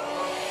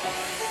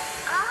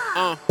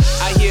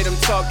I hear them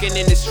talking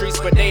in the streets,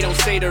 but they don't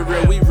say the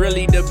real. We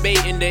really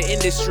debating the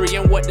industry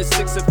and what the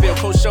sixer feel.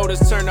 Cold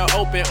shoulders turn to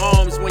open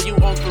arms when you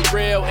on for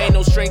real. Ain't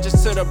no strangers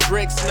to the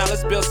bricks. Now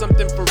let's build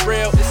something for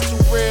real. It's too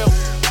real,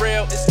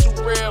 real, it's too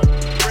real,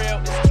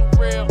 real, it's too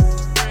real.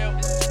 Real,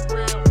 it's too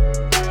real,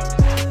 real,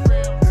 it's too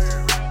real,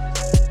 real,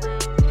 it's too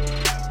real,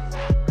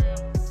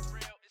 real, it's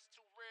too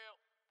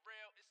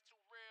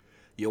real.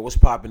 Yo, what's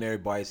poppin',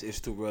 everybody? It's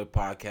Too Real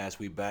Podcast.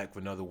 We back for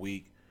another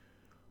week.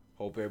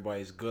 Hope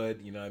everybody's good.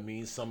 You know what I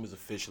mean? Summer's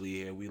officially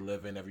here. We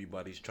living.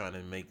 Everybody's trying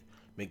to make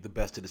the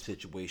best of the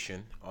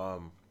situation.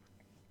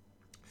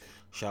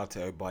 Shout out to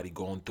everybody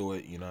going through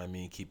it. You know what I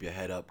mean? Keep your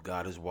head up.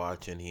 God is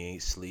watching. He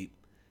ain't sleep.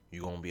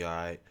 You gonna be all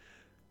right.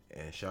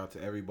 And shout out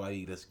to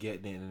everybody that's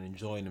getting it and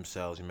enjoying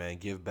themselves, man.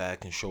 Give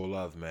back and show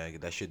love, man.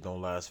 That shit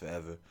don't last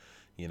forever.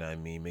 You know what I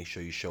mean? Make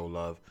sure you show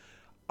love.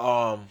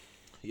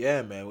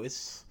 Yeah, man.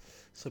 It's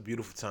a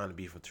beautiful time to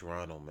be from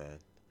Toronto, man.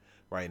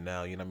 Right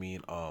now, you know what I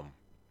mean?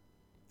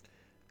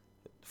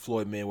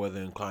 Floyd Mayweather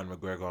and Conor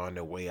McGregor are on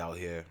their way out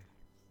here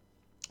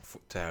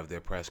to have their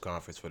press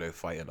conference for their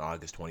fight on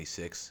August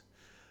 26th.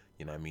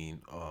 You know what I mean?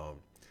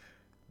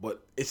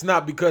 But it's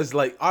not because,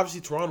 like,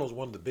 obviously Toronto is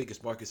one of the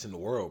biggest markets in the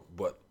world,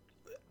 but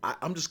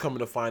I'm just coming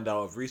to find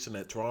out of recent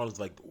that Toronto's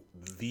like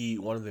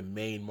one of the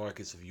main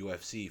markets of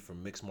UFC for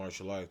mixed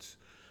martial arts.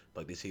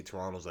 Like they say,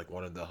 Toronto's like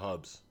one of the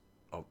hubs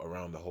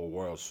around the whole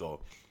world. So,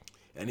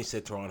 and he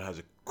said Toronto has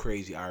a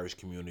crazy Irish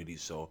community,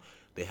 so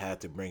they had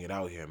to bring it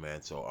out here,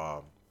 man.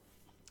 So,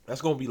 that's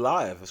gonna be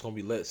live. It's gonna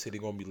be lit. City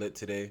gonna be lit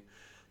today.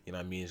 You know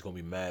what I mean? It's gonna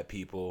be mad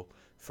people.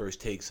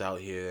 First takes out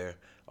here.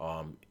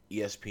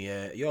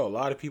 ESPN. Yo, a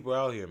lot of people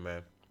out here,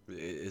 man.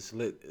 It's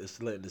lit.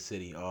 It's lit in the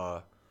city.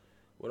 What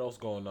else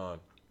going on?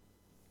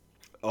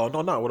 Oh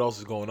no, not what else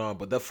is going on.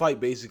 But the fight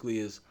basically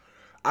is.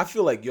 I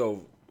feel like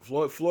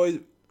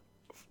Floyd.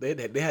 They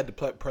had the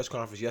press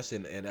conference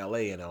yesterday in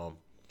LA, and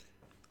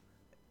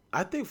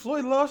I think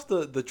Floyd lost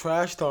the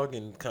trash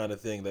talking kind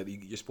of thing that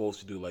you're supposed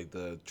to do, like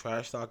the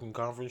trash talking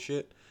conference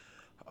shit.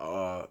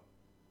 Uh,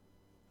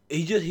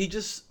 he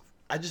just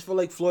I just feel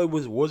like Floyd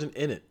wasn't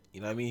in it.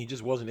 You know what I mean? He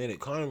just wasn't in it.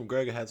 Conor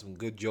McGregor had some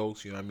good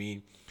jokes. You know what I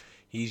mean?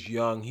 He's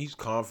young. He's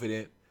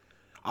confident.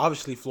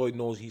 Obviously, Floyd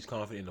knows he's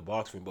confident in the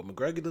boxing ring, but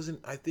McGregor doesn't.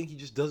 I think he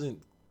just doesn't.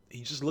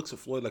 He just looks at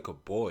Floyd like a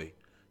boy.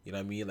 You know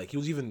what I mean? Like there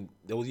was even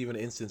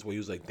an instance where he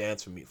was like,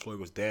 "Dance for me." Floyd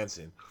was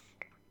dancing.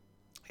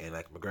 And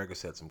like McGregor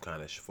said some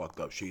kind of fucked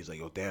up shit. He's like,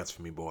 "Yo, dance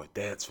for me, boy.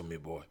 Dance for me,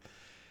 boy."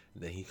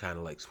 And then he kind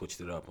of like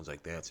switched it up and was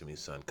like, "Dance for me,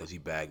 son," because he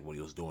bagged what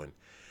he was doing.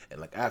 And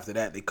like after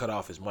that, they cut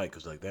off his mic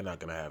because like they're not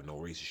gonna have no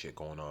racist shit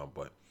going on.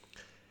 But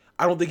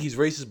I don't think he's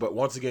racist. But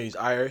once again, he's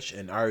Irish,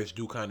 and Irish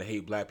do kind of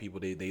hate black people.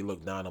 They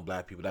look down on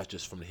black people. That's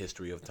just from the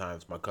history of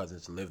times. My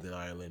cousins lived in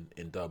Ireland,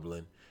 in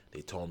Dublin.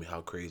 They told me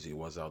how crazy it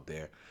was out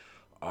there.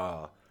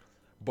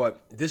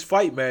 But this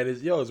fight, man,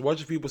 is as much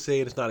as people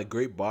saying it's not a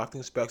great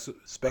boxing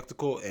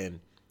spectacle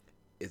and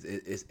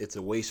it's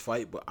a waste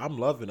fight, but I'm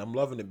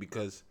loving it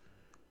because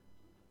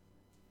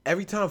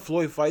every time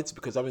Floyd fights,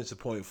 because I've been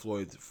supporting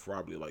Floyd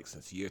probably like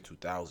since year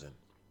 2000.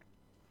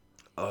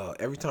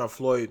 Every time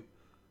Floyd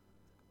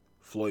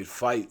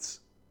fights,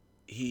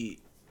 he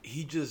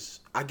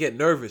just I get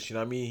nervous. You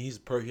know what I mean? He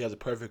has a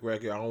perfect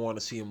record. I don't want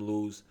to see him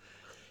lose.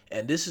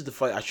 And this is the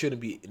fight I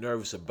shouldn't be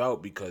nervous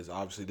about because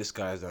obviously this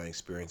guy is not an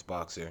experienced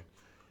boxer.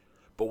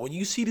 But when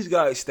you see these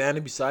guys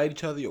standing beside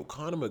each other,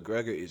 Conor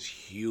McGregor is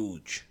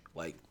huge.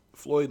 Like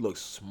Floyd looks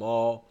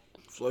small.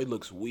 Floyd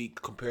looks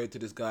weak compared to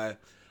this guy.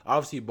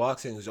 Obviously,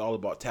 boxing is all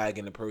about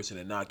tagging the person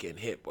and not getting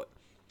hit, but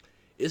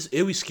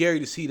it was scary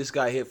to see this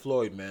guy hit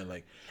Floyd, man.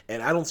 Like,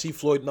 and I don't see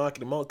Floyd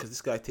knocking him out because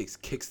this guy takes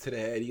kicks to the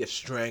head. He gets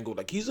strangled.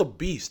 Like, he's a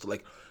beast.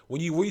 Like,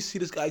 when you see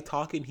this guy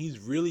talking, he's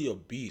really a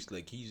beast.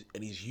 Like, he's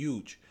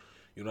huge.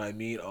 You know what I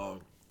mean?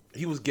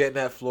 He was getting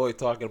at Floyd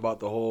talking about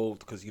the whole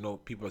because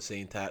people are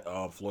saying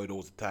Floyd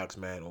owes the tax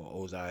man or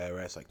owes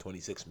IRS like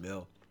 26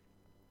 mil.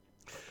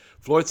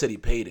 Floyd said he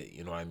paid it.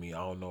 You know what I mean? I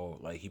don't know.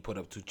 Like he put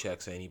up 2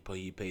 checks saying he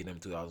paid them in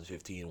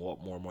 2015.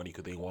 What more money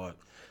could they want?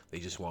 They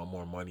just want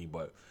more money.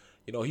 But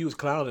he was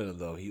clowning him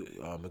though.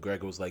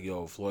 McGregor was like,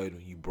 "Yo, Floyd,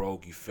 you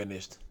broke. You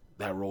finished.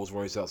 That Rolls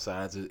Royce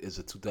outside is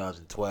a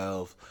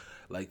 2012."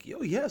 Like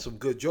he had some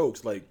good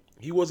jokes. Like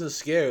he wasn't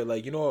scared.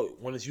 Like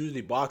when it's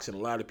usually boxing, a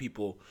lot of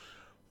people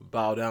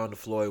bow down to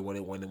Floyd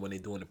when they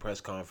doing the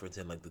press conference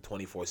and like the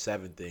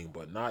 24/7 thing.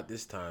 But not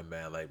this time,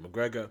 man. Like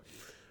McGregor.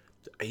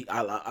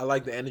 I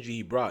like the energy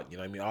he brought. You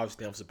know what I mean?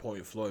 Obviously, I'm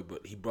supporting Floyd,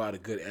 but he brought a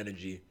good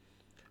energy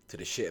to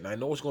the shit. And I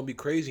know it's going to be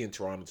crazy in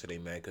Toronto today,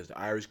 man, because the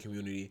Irish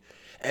community.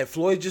 And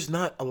Floyd's just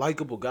not a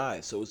likable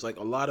guy. So it's like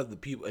a lot of the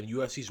people. And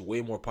UFC's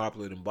way more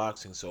popular than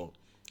boxing. So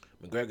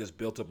McGregor's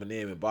built up a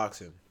name in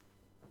boxing.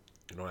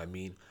 You know what I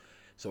mean?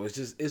 So it's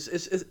just.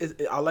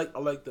 I like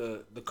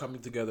the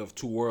coming together of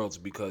two worlds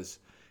because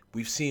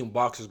we've seen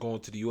boxers going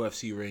to the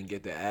UFC ring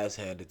get their ass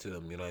handed to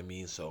them. You know what I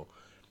mean? So.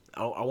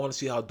 I want to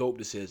see how dope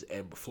this is,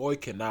 and Floyd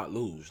cannot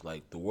lose.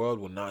 Like the world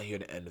will not hear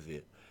the end of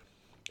it.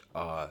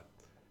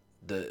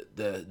 The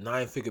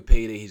 9-figure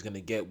payday he's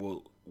gonna get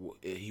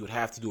he would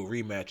have to do a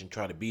rematch and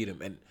try to beat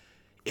him. And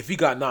if he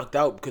got knocked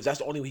out, because that's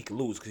the only way he can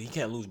lose, because he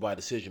can't lose by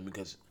decision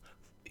because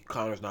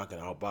Connor's not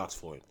gonna outbox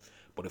Floyd.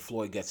 But if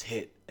Floyd gets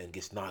hit and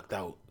gets knocked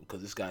out,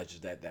 because this guy's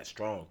just that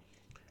strong,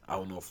 I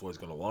don't know if Floyd's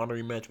gonna want a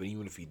rematch. But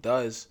even if he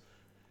does,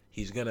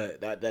 he's gonna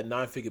that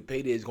 9-figure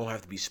payday is gonna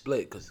have to be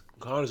split because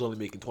Connor's only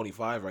making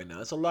 25 right now.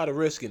 That's a lot of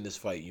risk in this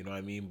fight, you know what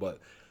I mean? But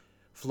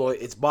Floyd,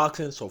 it's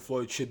boxing, so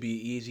Floyd should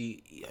be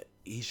easy.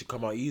 He should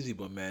come out easy.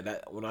 But man,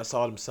 that when I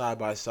saw them side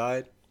by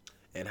side,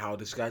 and how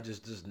this guy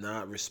just does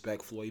not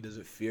respect Floyd, he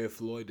doesn't fear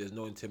Floyd. There's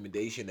no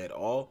intimidation at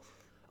all.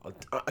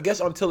 I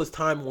guess until it's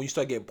time when you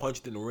start getting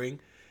punched in the ring,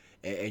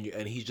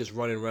 and he's just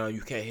running around,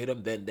 you can't hit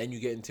him. Then you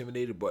get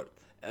intimidated. But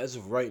as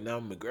of right now,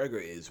 McGregor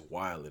is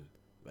wilding.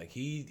 Like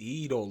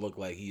he don't look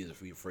like he is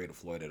afraid of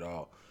Floyd at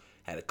all.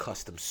 Had a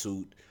custom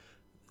suit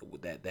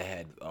that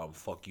had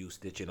 "fuck you"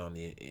 stitching on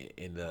the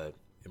in the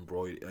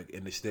embroidered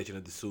in the stitching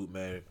of the suit,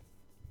 man.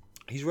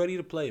 He's ready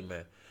to play,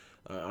 man.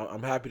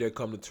 I'm happy they're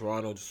coming to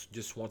Toronto.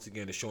 Just once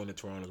again, they're showing that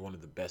Toronto is one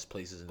of the best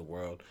places in the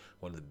world,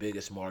 one of the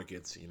biggest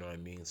markets. You know what I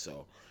mean?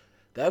 So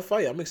that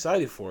fight, I'm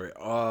excited for it.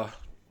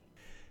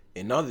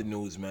 In other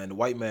news, man, the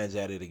white man's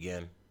at it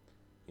again.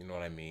 You know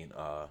what I mean?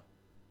 No,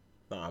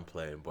 I'm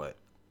playing, but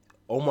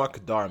Omar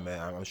Kadar,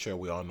 man, I'm sure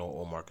we all know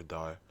Omar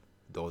Kadar.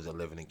 Those that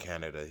living in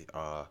Canada,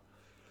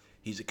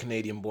 he's a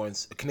Canadian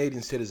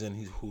citizen.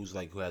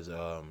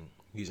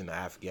 He's an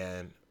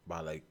Afghan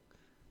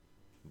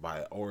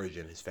by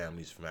origin. His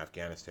family's from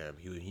Afghanistan.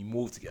 He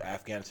moved to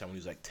Afghanistan when he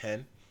was like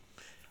 10.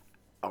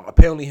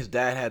 Apparently his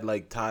dad had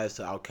like ties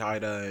to Al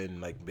Qaeda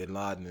and like Bin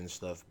Laden and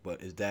stuff,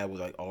 but his dad was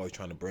like always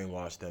trying to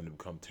brainwash them to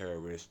become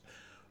terrorists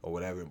or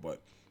whatever.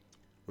 But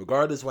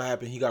regardless of what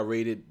happened, he got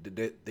raided.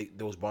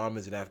 There was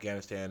bombings in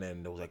Afghanistan,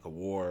 and there was like a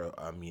war.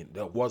 I mean,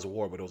 there was a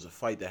war, but there was a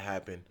fight that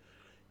happened,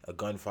 a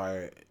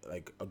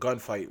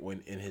gunfight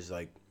when in his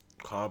like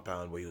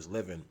compound where he was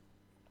living,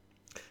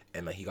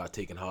 and like he got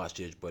taken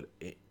hostage. But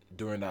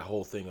during that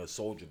whole thing, a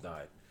soldier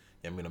died.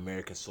 I mean,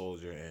 American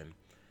soldier, and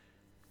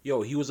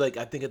he was like,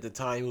 I think at the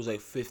time he was like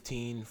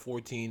 15,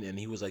 14, and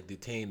he was like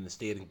detained and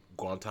stayed in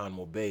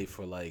Guantanamo Bay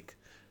for like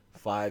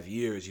 5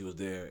 years. He was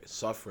there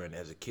suffering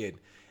as a kid,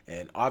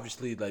 and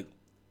obviously like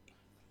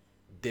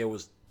there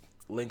was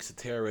links to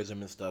terrorism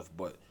and stuff,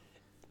 but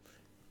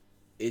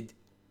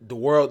the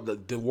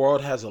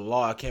world has a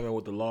law. I can't remember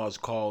what the law is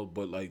called,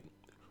 but like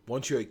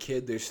once you're a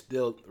kid, there's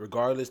still,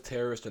 regardless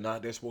terrorists or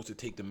not, they're supposed to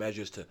take the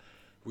measures to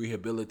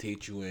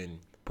rehabilitate you and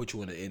put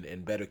you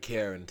in better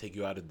care and take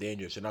you out of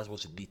danger. So they're not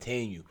supposed to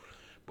detain you.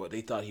 But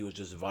they thought he was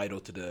just vital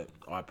to the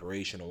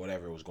operation or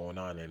whatever was going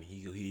on, and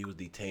he was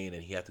detained,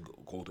 and he had to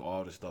go through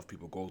all the stuff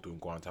people go through in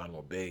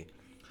Guantanamo Bay.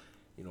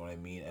 You know what I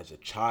mean? As a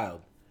child.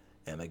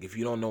 And like, if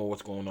you don't know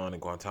what's going on in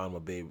Guantanamo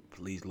Bay,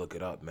 please look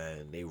it up,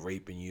 man. They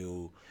raping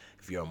you.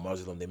 If you're a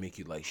Muslim, they make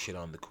you like shit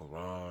on the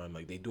Quran.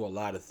 Like, they do a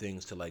lot of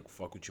things to like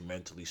fuck with you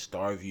mentally,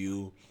 starve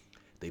you.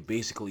 They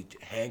basically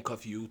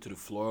handcuff you to the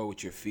floor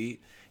with your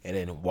feet, and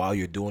then while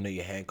you're doing it,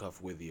 you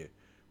handcuff with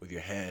your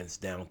hands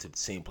down to the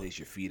same place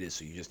your feet is,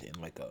 so you're just in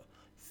like a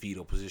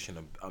fetal position,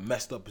 a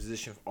messed up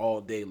position all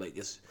day. Like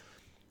it's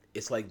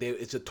like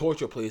it's a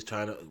torture place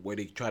where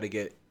they try to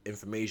get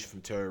information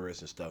from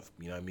terrorists and stuff.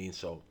 You know what I mean?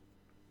 So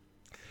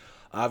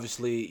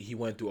obviously he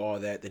went through all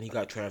that. Then he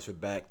got transferred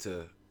back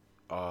to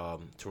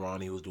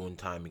Toronto. He was doing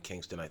time in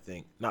Kingston, I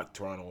think. Not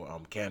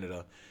Toronto,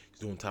 Canada. He's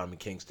doing time in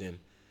Kingston,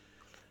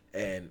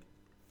 and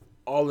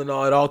all in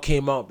all, it all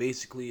came out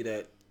basically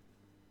that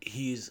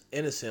he's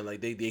innocent.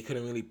 Like they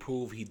couldn't really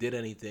prove he did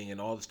anything,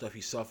 and all the stuff he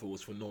suffered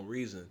was for no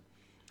reason.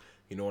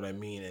 You know what I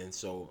mean? And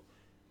so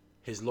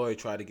his lawyer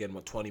tried to get him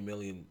a $20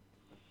 million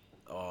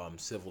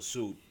civil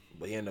suit,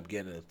 but he ended up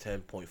getting a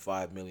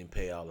 $10.5 million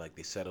payout. Like,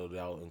 they settled it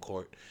out in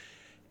court,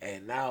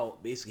 and now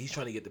basically he's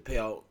trying to get the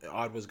payout.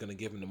 Ottawa's gonna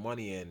give him the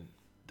money, and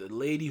the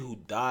lady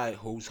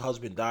whose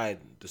husband died,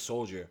 the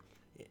soldier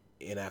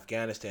in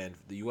Afghanistan,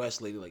 the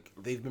U.S. lady, like,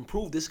 they've been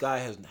proved this guy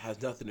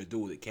has nothing to do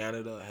with it.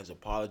 Canada has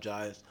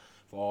apologized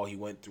for all he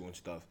went through and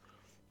stuff.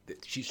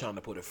 She's trying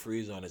to put a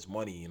freeze on his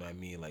money, you know what I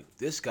mean? Like,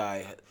 this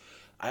guy,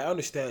 I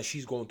understand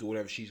she's going through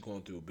whatever she's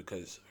going through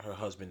because her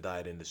husband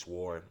died in this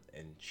war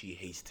and she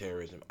hates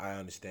terrorism. I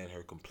understand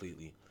her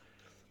completely.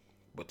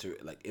 But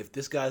if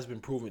this guy's been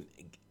proven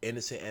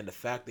innocent, and the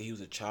fact that he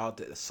was a child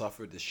that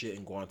suffered the shit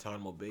in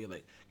Guantanamo Bay,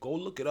 like, go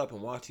look it up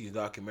and watch these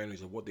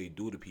documentaries of what they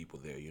do to people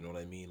there. You know what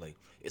I mean? Like,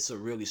 it's a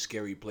really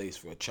scary place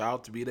for a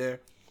child to be there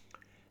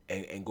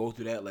and go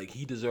through that. Like,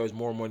 he deserves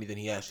more money than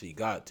he actually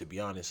got, to be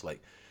honest.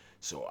 Like,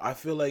 so I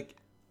feel like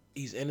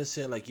he's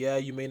innocent. Like, yeah,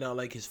 you may not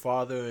like his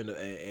father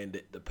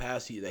and the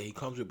past that he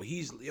comes with, but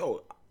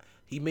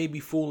he may be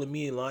fooling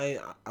me and lying.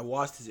 I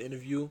watched his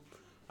interview.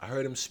 I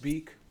heard him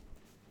speak.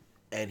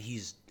 And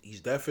he's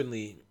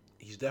definitely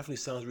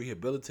sounds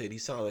rehabilitated. He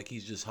sounds like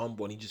he's just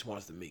humble, and he just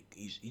wants to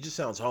he just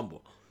sounds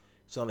humble.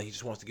 Sounds like he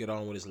just wants to get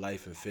on with his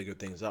life and figure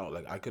things out.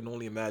 Like, I can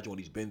only imagine what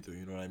he's been through,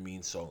 you know what I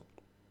mean? So,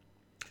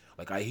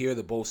 like, I hear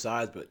the both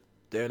sides, but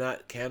they're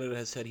not. Canada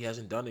has said he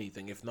hasn't done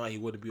anything. If not, he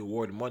wouldn't be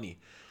awarded money.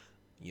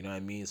 You know what I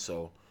mean?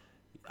 So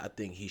I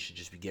think he should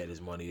just be getting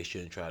his money. They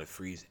shouldn't try to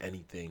freeze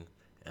anything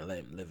and let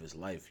him live his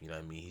life. You know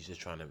what I mean? He's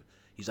just trying to.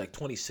 He's like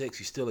 26.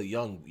 He's still a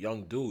young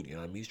dude. You know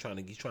what I mean? He's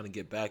trying to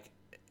get back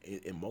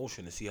in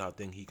motion and see how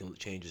he can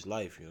change his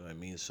life. You know what I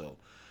mean? So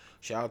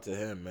shout out to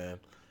him, man.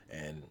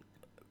 And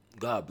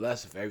God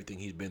bless him for everything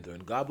he's been through,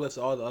 and God bless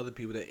all the other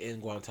people that in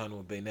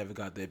Guantanamo Bay never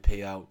got their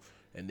payout,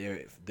 and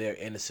they're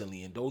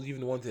innocently. And those,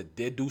 even the ones that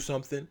did do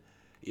something,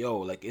 yo,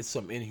 like it's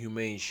some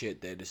inhumane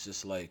shit that it's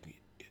just like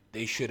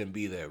they shouldn't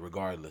be there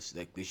regardless.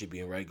 Like they should be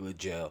in regular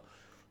jail.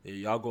 Yeah,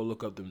 y'all go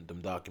look up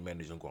them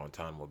documentaries on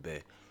Guantanamo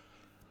Bay.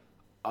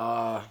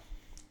 Uh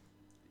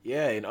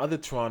yeah, in other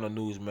Toronto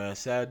news, man,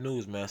 sad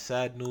news,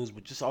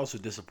 but just also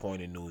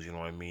disappointing news. You know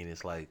what I mean?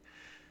 It's like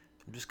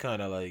I'm just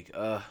kind of like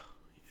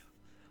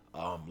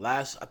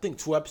last I think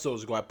 2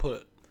 episodes ago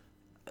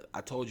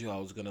I told you I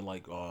was gonna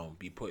like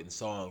be putting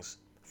songs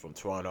from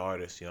Toronto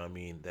artists, you know what I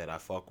mean, that I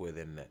fuck with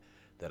and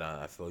that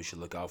I feel you should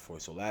look out for.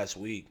 So last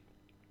week,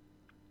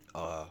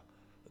 uh,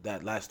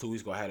 that last 2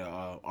 weeks ago, I had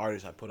a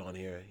artist I put on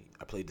here.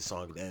 I played the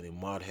song "Landing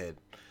Modhead"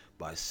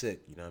 by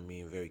Sick. You know what I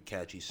mean? Very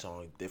catchy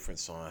song, different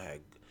song,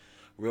 had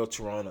real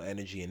Toronto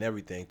energy and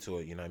everything to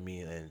it. You know what I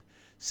mean? And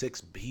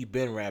Six, he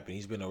been rapping.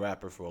 He's been a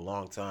rapper for a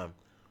long time.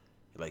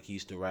 Like he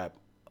used to rap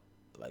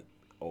like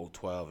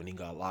 012 and he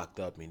got locked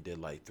up and did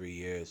like 3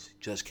 years.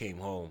 Just came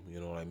home. You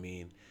know what I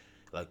mean?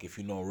 Like if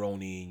you know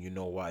Roni and you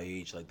know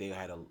YH, like they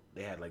had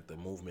like the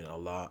movement a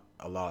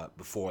lot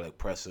before like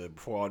Pressa,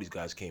 before all these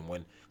guys came,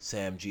 when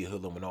Sam G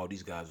Hoodlum and all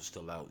these guys were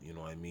still out, you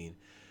know what I mean?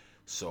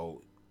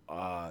 So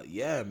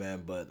yeah,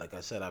 man, but like I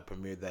said, I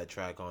premiered that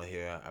track on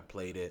here. I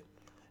played it,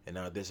 and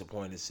now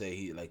disappointed to say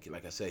he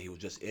like I said, he was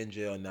just in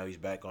jail and now he's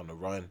back on the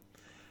run.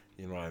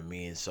 You know what I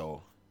mean?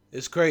 So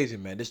it's crazy,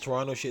 man. This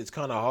Toronto shit, it's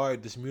kind of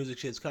hard. This music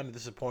shit, it's kind of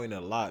disappointing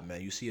a lot,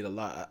 man. You see it a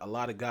lot. A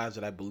lot of guys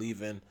that I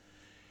believe in,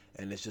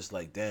 and it's just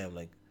like, damn,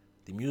 like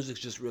the music's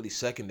just really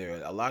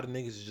secondary. A lot of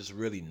niggas is just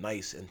really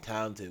nice and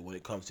talented when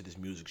it comes to this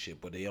music shit,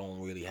 but they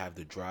don't really have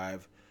the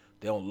drive.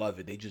 They don't love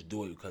it. They just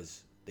do it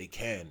because they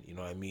can. You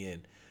know what I mean?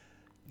 And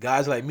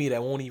guys like me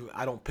that won't even,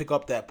 I don't pick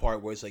up that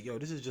part where it's like, yo,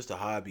 this is just a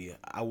hobby.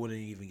 I wouldn't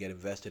even get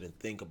invested and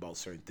think about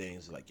certain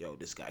things like, yo,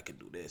 this guy can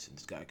do this and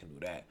this guy can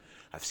do that.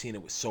 I've seen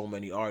it with so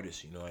many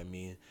artists. You know what I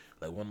mean?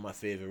 Like one of my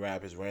favorite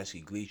rappers,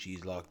 Ransky Gleechy,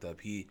 he's locked up.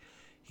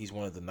 He's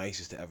one of the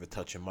nicest to ever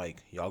touch a mic.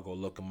 Y'all go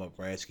look him up,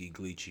 Ransky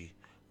Gleechy.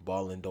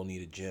 Ballin' don't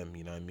need a gym,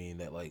 you know what I mean?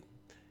 That like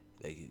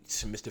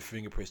Mr.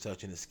 Fingerprints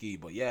touching the ski.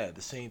 But yeah,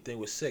 the same thing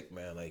with Sick,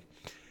 man. Like,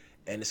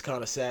 and it's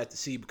kind of sad to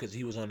see because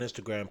he was on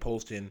Instagram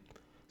posting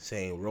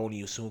saying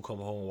Roni will soon come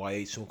home,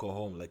 YH soon come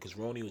home. Like, cause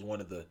Roni was one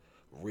of the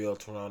real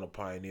Toronto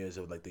pioneers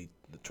of like the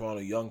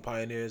Toronto young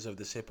pioneers of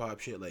this hip hop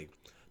shit. Like,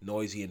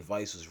 Noisy and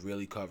Vice was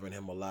really covering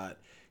him a lot.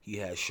 He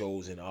had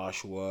shows in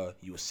Oshawa.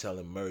 He was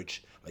selling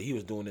merch. Like, he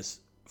was doing this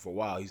for a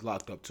while. He's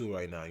locked up too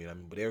right now, you know what I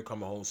mean? But they're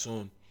coming home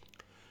soon.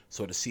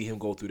 So to see him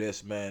go through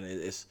this, man,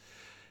 it's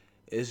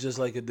just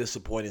like a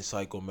disappointing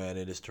cycle, man.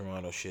 In this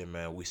Toronto shit,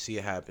 man. We see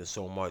it happen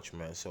so much,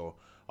 man. So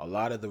a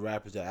lot of the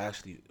rappers that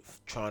actually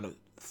trying to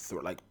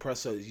like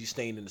Pressa, he's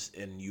staying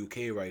in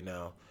UK right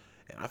now,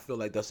 and I feel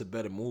like that's a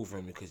better move for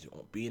him because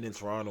being in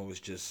Toronto is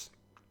just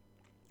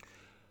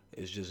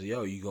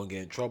yo, you gonna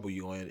get in trouble.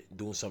 You gonna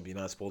doing something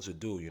you're not supposed to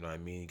do. You know what I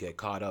mean? You get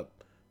caught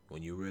up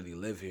when you really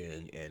live here,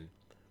 and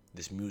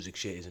this music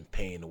shit isn't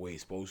paying the way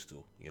it's supposed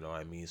to. You know what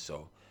I mean?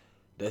 So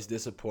that's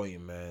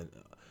disappointing, man.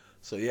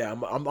 So yeah,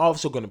 I'm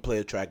also gonna play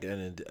a track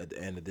at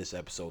the end of this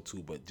episode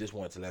too. But just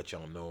wanted to let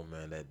y'all know,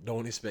 man, that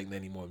don't expect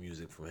any more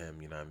music from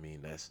him. You know what I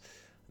mean?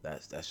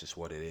 That's just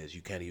what it is.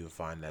 You can't even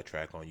find that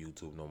track on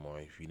YouTube no more.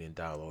 If you didn't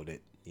download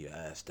it, you're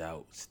assed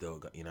out.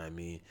 Still, you know what I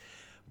mean?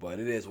 But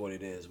it is what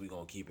it is. We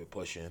gonna keep it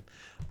pushing.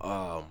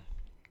 Um,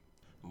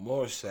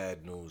 More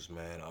sad news,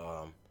 man.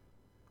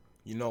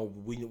 You know,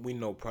 we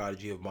know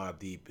Prodigy of Mobb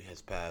Deep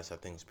has passed. I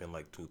think it's been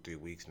like 2-3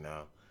 weeks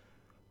now.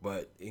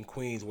 But in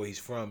Queens, where he's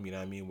from, you know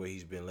what I mean, where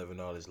he's been living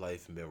all his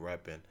life and been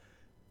repping,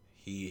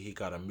 he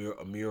got a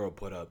mural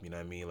put up, you know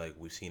what I mean, like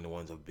we've seen the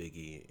ones of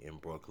Biggie in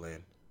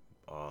Brooklyn.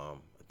 I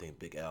think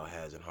Big L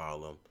has in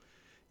Harlem.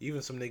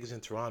 Even some niggas in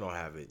Toronto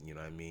have it, you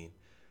know what I mean.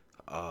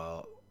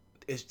 Uh,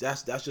 it's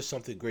that's just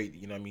something great,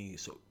 you know what I mean.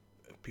 So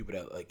people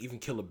that like even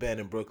Killer Ben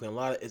in Brooklyn, a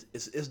lot of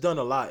it's done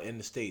a lot in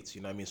the States,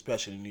 you know what I mean,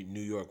 especially in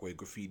New York where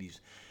graffitis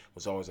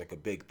was always like a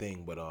big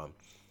thing. But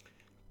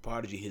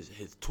Prodigy,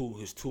 his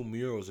two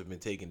murals have been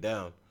taken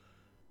down.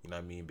 You know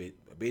what I mean?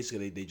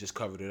 Basically, they just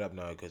covered it up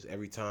now because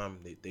every time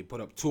they put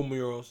up two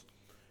murals,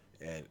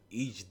 and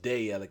each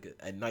day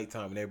at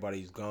nighttime when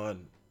everybody's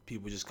gone,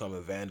 people just come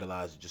and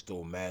vandalize it, just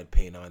throw mad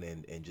paint on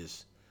it and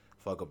just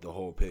fuck up the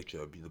whole picture,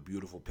 the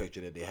beautiful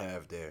picture that they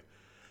have there.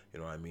 You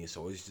know what I mean?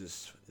 So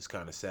it's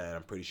kind of sad.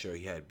 I'm pretty sure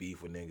he had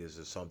beef with niggas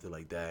or something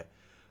like that,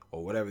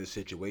 or whatever the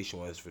situation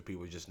was for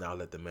people to just now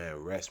let the man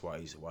rest while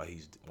he's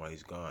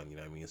gone. You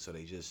know what I mean? So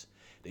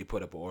they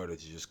put up an order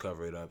to just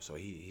cover it up. So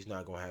he's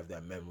not gonna have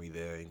that memory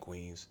there in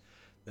Queens.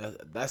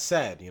 That's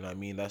sad. You know what I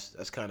mean?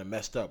 That's kind of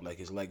messed up. Like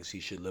his legacy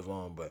should live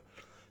on, but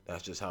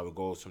that's just how it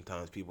goes.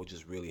 Sometimes people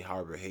just really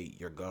harbor hate.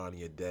 You're gone,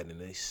 you're dead,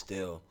 and they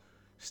still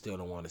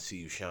don't want to see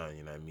you shine.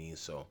 You know what I mean?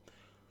 So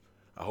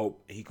I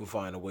hope he can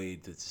find a way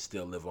to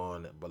still live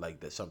on. But like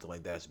that, something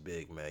like that's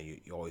big, man.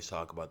 You always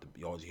talk about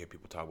you always hear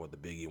people talk about the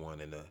Biggie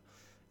one and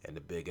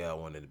the Big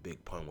L one and the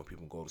Big Pun when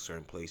people go to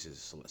certain places.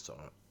 So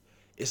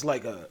it's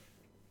like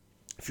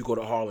if you go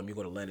to Harlem, you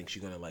go to Lenox,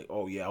 you're gonna like,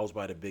 oh yeah, I was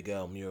by the Big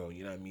L mural,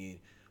 you know what I mean?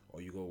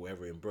 Or you go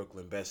wherever in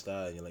Brooklyn, Best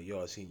Eye, and you're like,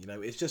 yo, I seen, you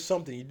know, it's just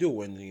something you do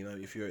when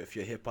if you're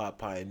a hip hop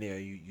pioneer,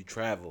 you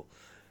travel.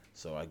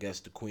 So I guess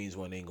the Queens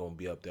one ain't gonna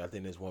be up there. I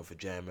think there's one for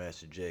Jam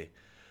Master Jay.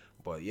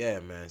 But yeah,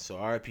 man. So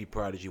R.I.P.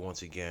 Prodigy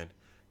once again.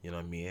 You know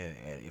what I mean?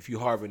 And if you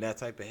harboring that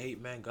type of hate,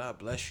 man, God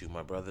bless you,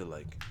 my brother.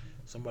 Like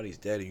somebody's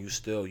dead and you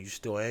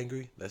still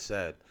angry. That's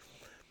sad.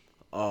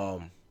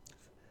 Um,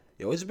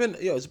 it's been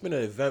an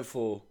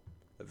eventful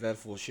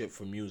shit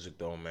for music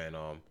though, man.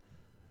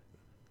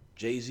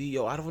 Jay Z,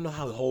 yo, I don't know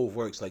how the whole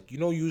works. Like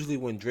usually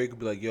when Drake would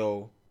be like,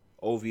 yo,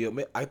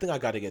 OVO, I think I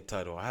gotta get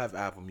Tidal. I have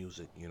Apple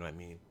Music. You know what I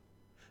mean?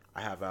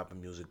 I have Apple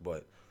Music,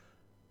 but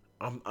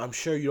I'm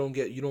sure you don't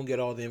get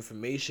all the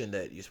information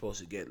that you're supposed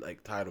to get.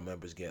 Like Tidal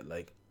members get.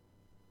 Like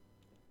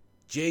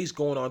Jay's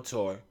going on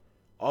tour.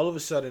 All of a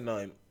sudden,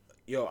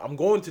 I'm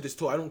going to this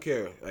tour. I don't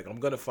care. Like I'm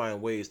gonna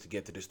find ways to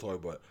get to this tour,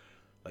 but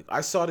like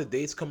I saw the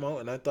dates come out,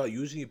 and I thought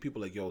usually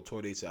people like, yo,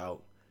 tour dates are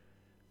out,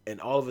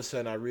 and all of a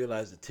sudden I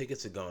realized the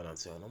tickets are gone on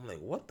sale, and I'm like,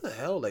 what the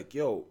hell? Like,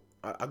 yo,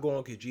 I go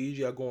on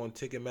Kijiji, I go on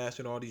Ticketmaster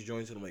and all these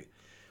joints, and I'm like,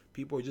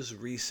 people are just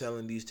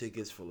reselling these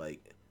tickets for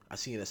like I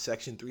seen a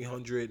Section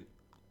 300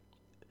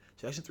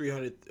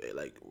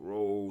 like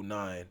row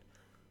 9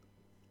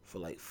 for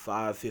like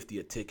 550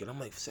 a ticket. I'm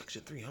like,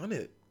 Section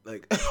 300?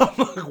 Like I'm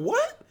like,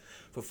 what?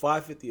 For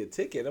 550 a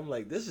ticket. I'm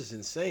like, this is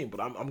insane, but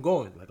I'm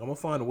going. Like I'm going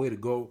to find a way to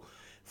go,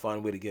 find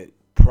a way to get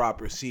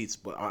proper seats,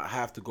 but I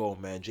have to go,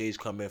 man. Jay's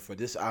coming for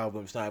this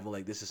album. It's not even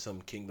like this is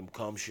some Kingdom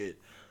Come shit.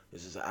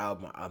 This is an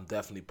album I'm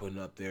definitely putting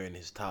up there in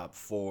his top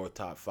 4,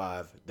 top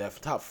 5,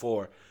 top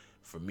 4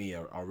 for me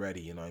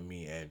already, you know what I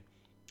mean? And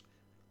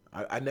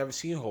I never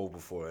seen Hove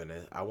before, and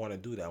I want to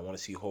do that. I want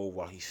to see Hove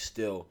while he's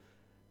still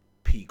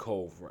peak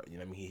Hove, right? You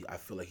know what I mean? I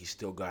feel like he's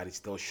still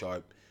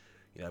sharp.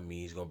 You know what I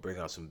mean? He's gonna bring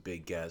out some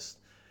big guests,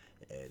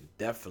 and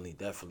definitely,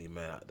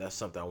 man, that's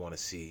something I want to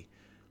see.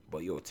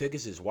 But yo,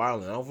 tickets is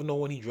wild, and I don't even know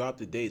when he dropped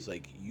the dates.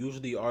 Like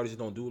usually artists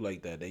don't do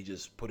like that. They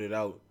just put it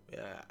out.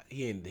 Yeah,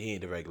 he ain't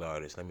the regular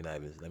artist. Let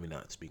me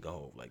not speak of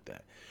Hove like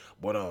that.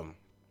 But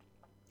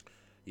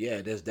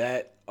yeah, there's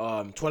that.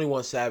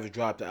 21 Savage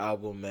dropped the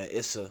album, man.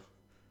 Issa,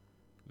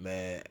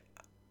 man,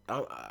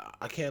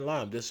 I can't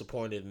lie. I'm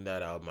disappointed in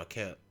that album.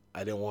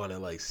 I didn't want to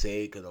like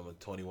say it because I'm a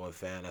 21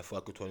 fan. I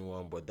fuck with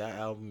 21, but that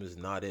album is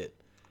not it.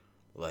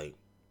 Like,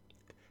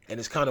 and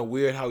it's kind of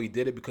weird how he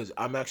did it because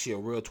I'm actually a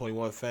real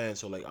 21 fan.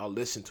 So like, I'll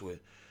listen to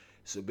it.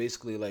 So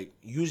basically, like,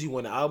 usually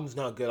when the album's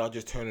not good, I'll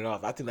just turn it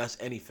off. I think that's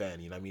any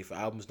fan. You know what I mean? If the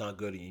album's not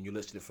good and you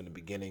listen to it from the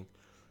beginning,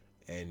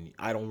 and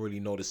I don't really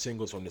know the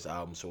singles from this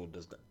album, so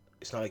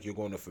it's not like you're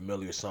going to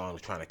familiar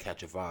songs trying to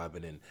catch a vibe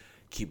and then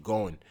keep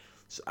going.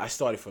 So I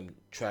started from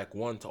track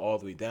 1 to all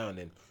the way down,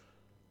 and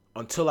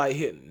until I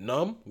hit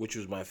Numb, which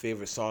was my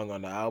favorite song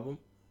on the album,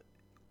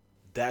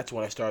 that's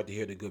when I started to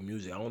hear the good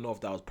music. I don't know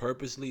if that was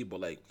purposely, but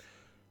like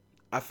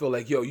I feel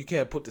like, yo, you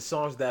can't put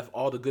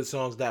all the good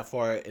songs that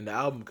far in the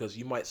album because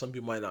some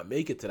people might not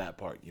make it to that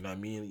part. You know what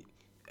I mean?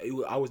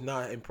 I was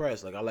not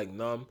impressed. Like I like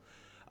Numb,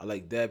 I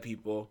like Dead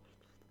People,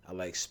 I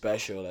like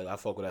Special. Like I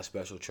fuck with that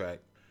Special track.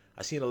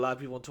 I seen a lot of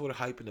people on Twitter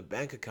hyping the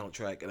bank account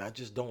track, and I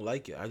just don't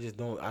like it. I just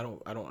don't. I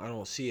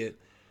don't see it.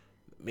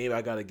 Maybe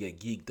I gotta get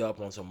geeked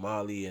up on some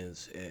Molly and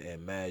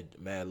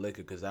mad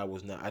liquor because I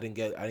was not. I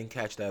didn't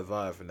catch that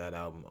vibe from that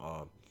album.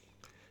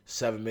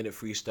 7 minute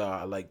freestyle.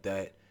 I like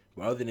that.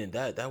 But other than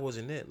that, that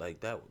wasn't it. Like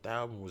that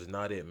album was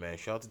not it, man.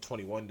 Shout out to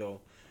 21 though.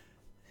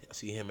 I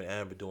see him and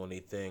Amber doing their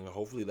thing.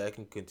 Hopefully that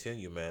can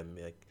continue, man.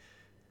 Like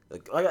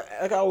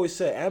I always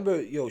say,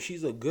 Amber, yo,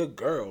 she's a good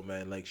girl,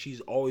 man. Like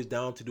she's always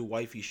down to do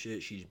wifey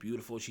shit. She's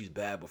beautiful. She's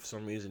bad, but for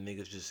some reason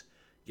niggas just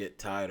get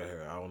tired of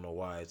her. I don't know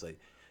why. It's like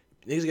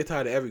niggas get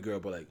tired of every girl,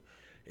 but like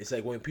it's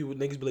like when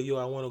niggas be like, yo,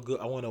 I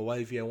want a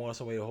wifey. I want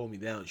somebody to hold me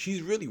down.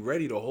 She's really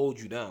ready to hold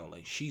you down.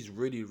 Like she's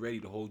really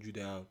ready to hold you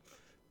down.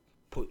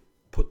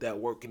 Put that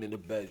work in the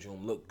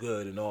bedroom, look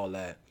good and all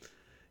that.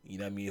 You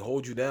know what I mean?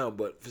 Hold you down,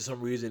 but for some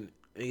reason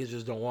niggas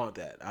just don't want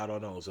that. I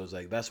don't know. So it's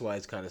like that's why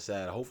it's kind of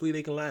sad. Hopefully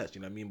they can last.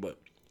 You know what I mean? But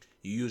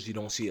you usually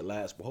don't see it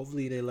last. But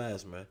hopefully they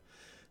last, man.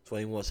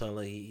 21 sound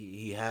like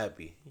he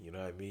happy. You know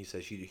what I mean? He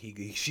said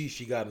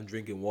she got him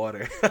drinking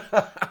water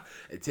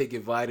and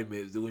taking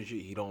vitamins, doing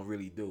shit he don't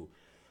really do.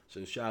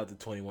 So shout out to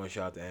 21,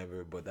 shout out to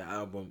Amber. But the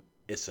album,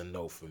 it's a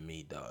no for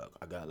me, dog.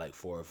 I got like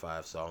 4 or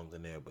 5 songs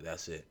in there, but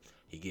that's it.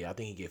 I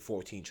think he get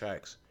 14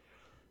 tracks.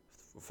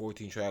 For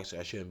 14 tracks,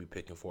 I shouldn't be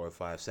picking 4 or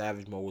 5.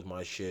 Savage Mode was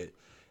my shit.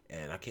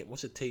 And I can't.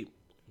 What's the tape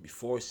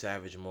before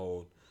Savage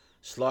Mode?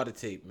 Slaughter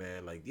tape,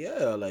 man. Like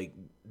yeah, like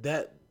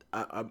that.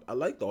 I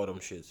liked all them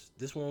shits.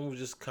 This one was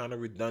just kind of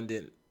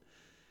redundant.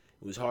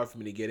 It was hard for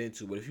me to get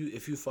into. But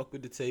if you fuck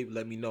with the tape,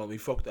 let me know. I mean,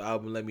 fuck with the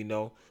album, let me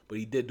know. But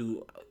he did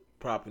do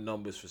proper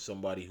numbers for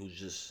somebody who's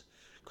just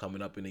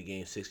coming up in the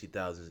game.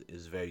 60,000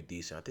 is very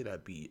decent. I think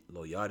that beat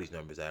Lil Yachty's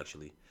numbers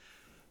actually.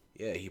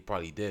 Yeah, he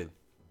probably did.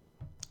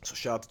 So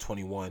shout out to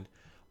 21.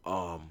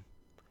 Um,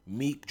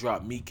 Meek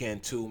dropped Meek Can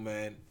too,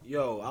 man.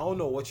 Yo, I don't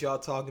know what y'all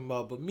talking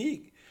about, but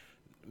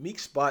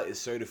Meek's spot is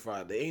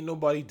certified. There ain't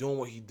nobody doing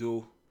what he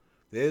do.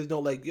 There's no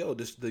like, yo,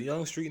 this the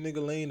young street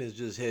nigga lane is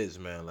just his,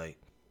 man. Like,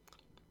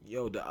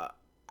 yo,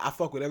 I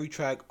fuck with every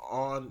track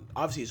on.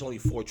 Obviously, it's only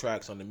 4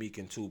 tracks on the Meek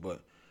and 2,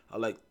 but I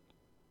like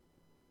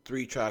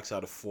 3 tracks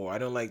out of 4. I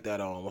don't like that.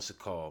 What's it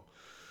called?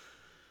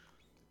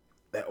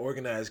 That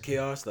organized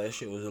chaos. That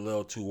shit was a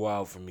little too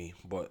wild for me.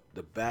 But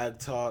the bag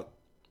talk,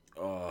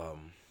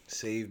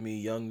 save me,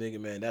 young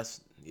nigga, man.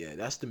 That's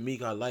the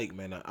Meek I like,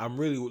 man. I'm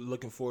really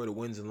looking forward to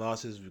wins and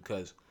losses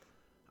because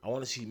I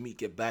want to see Meek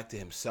get back to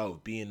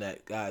himself, being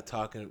that guy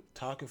talking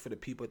for the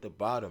people at the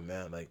bottom,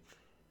 man. Like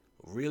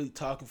really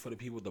talking for the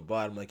people at the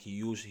bottom, like he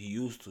used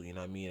to. You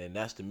know what I mean? And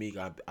that's the Meek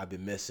I've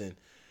been missing,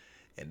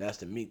 and that's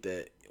the Meek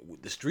that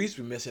the streets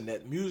been missing.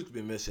 That music's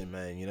been missing,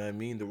 man. You know what I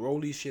mean? The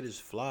rollie shit is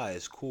fly,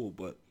 it's cool,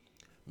 but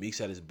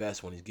Meek's at his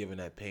best when he's giving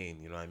that pain.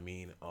 You know what I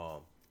mean?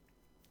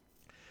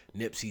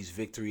 Nipsey's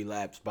victory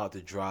lap's about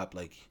to drop.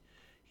 Like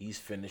he's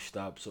finished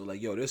up. So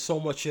like, yo, there's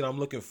so much shit I'm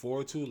looking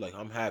forward to. Like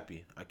I'm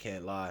happy. I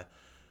can't lie.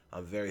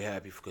 I'm very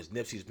happy because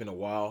Nipsey's been a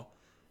while.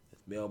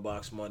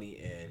 Mailbox Money,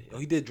 and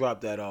he did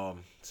drop that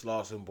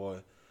Slauson Boy,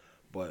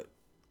 but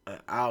an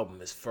album,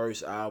 his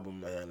first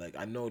album, man. Like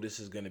I know this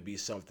is gonna be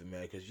something,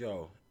 man. Cause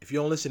yo, if you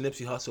don't listen to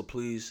Nipsey Hussle,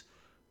 please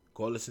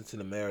go listen to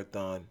the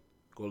Marathon.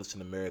 Go listen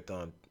to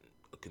Marathon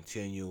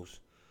Continues.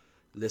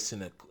 Listen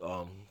to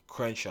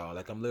Crenshaw.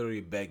 Like I'm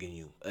literally begging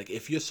you. Like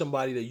if you're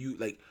somebody that you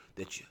like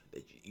that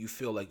you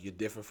feel like you're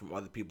different from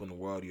other people in the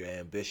world, you're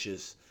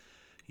ambitious,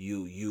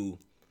 you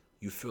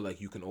feel like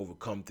you can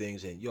overcome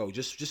things, and yo,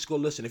 just go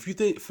listen. If you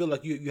feel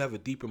like you have a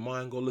deeper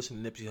mind, go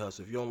listen to Nipsey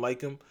Hussle. If you don't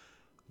like him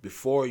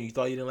before and you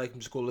thought you didn't like him,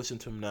 just go listen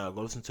to him now.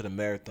 Go listen to the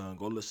Marathon.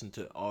 Go listen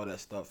to all that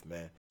stuff,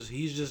 man.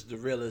 He's just the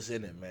realest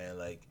in it, man.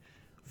 Like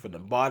from the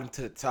bottom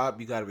to the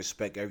top, you gotta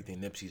respect everything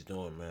Nipsey's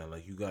doing, man.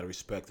 Like you gotta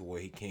respect where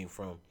he came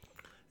from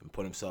and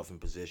put himself in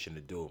position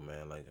to do it,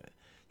 man. Like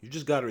you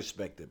just gotta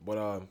respect it.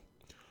 But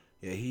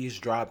yeah, he's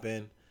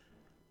dropping.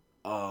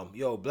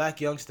 Yo, Black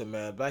Youngster,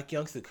 man. Black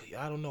Youngster,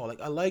 I don't know. Like,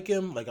 I like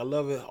him. Like, I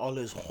love it. All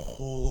his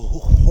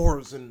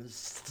whores and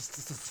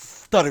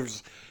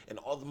stutters and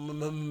all the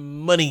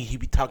money he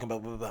be talking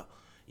about, blah, blah, blah.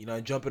 You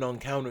know, jumping on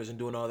counters and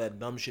doing all that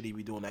dumb shit he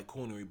be doing, that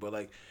coonery. But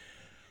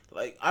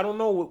like I don't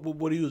know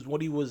what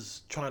he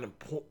was trying to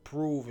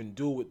prove and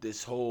do with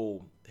this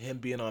whole him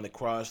being on the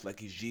cross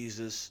like he's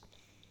Jesus.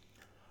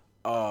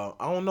 I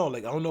don't know.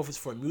 Like, I don't know if it's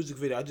for a music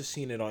video. I just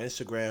seen it on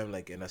Instagram,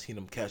 like, and I seen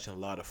him catching a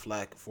lot of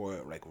flack for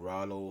it. Like,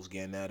 Rollo's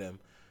getting at him.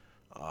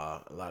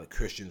 A lot of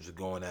Christians were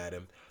going at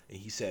him. And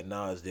he said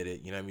Nas did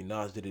it. You know what I mean?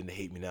 Nas did it in the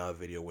Hate Me Now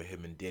video with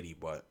him and Diddy.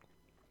 But,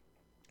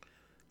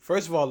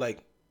 first of all, like,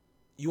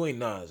 you ain't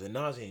Nas, and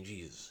Nas ain't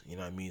Jesus. You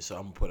know what I mean? So,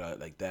 I'm going to put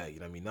it like that. You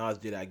know what I mean? Nas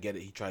did it. I get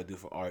it. He tried to do it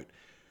for art.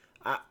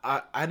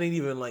 I didn't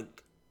even,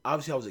 like,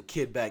 obviously, I was a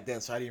kid back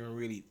then, so I didn't even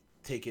really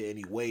take it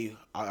any way.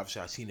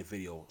 Obviously, I seen the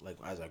video like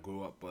as I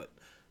grew up, but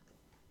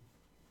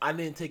I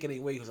didn't take it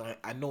any way because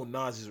I know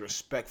Nas is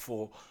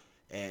respectful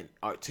and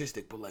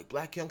artistic. But like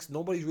Black Youngster,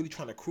 nobody's really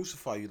trying to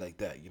crucify you like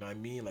that. You know what I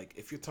mean? Like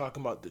if you're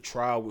talking about the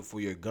trial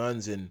for your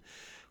guns and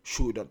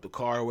shooting up the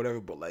car or whatever,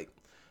 but like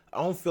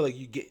I don't feel like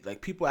you get like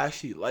people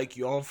actually like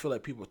you. I don't feel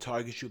like people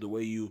target you the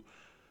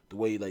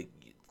way like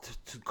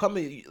to come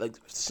in like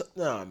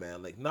nah,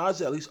 man. Like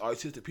Nas at least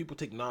artistic. People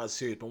take Nas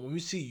serious, but when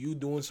we see you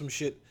doing some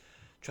shit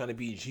trying to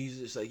be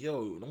Jesus, it's like,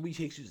 yo, nobody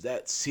takes you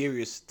that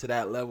serious to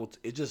that level.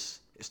 It's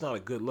not a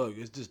good look.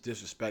 It's just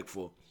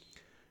disrespectful.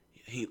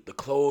 The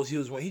clothes he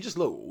was wearing, he just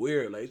looked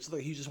weird. Like, it's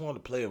like he just wanted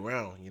to play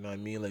around. You know what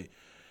I mean? Like,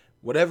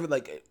 whatever.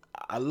 Like,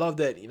 I love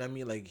that. You know what I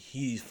mean? Like,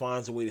 he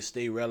finds a way to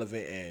stay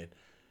relevant and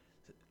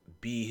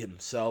be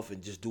himself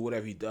and just do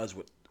whatever he does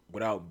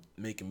without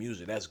making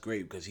music. That's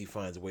great because he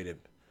finds a way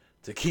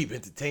to keep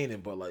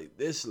entertaining. But like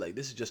this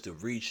is just a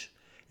reach.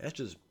 That's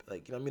just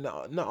like, you know what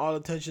I mean? Not all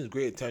attention is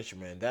great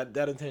attention, man.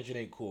 That attention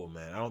ain't cool,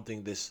 man. I don't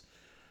think this.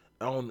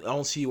 I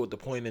don't see what the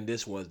point in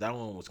this was. That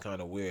one was kind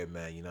of weird,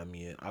 man. You know what I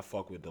mean? I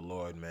fuck with the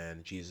Lord,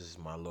 man. Jesus is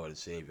my Lord and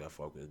Savior. I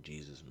fuck with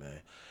Jesus, man.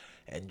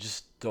 And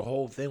just the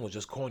whole thing was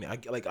just corny. I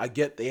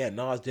get that. Yeah,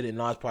 Nas did it.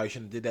 Nas probably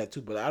shouldn't have did that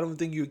too. But I don't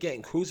think you're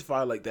getting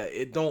crucified like that.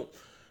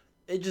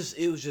 It's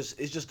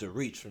just a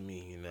reach for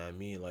me. You know what I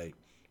mean? Like,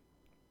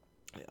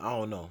 I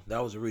don't know.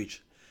 That was a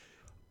reach.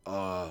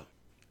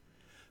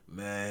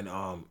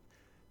 Man,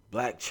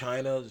 Black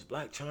China's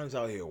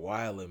out here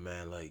wilding,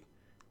 man. Like,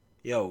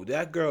 yo,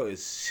 that girl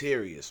is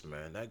serious,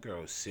 man. That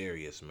girl is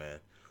serious, man.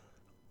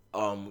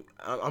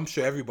 I'm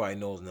sure everybody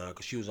knows now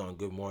because she was on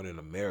Good Morning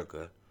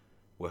America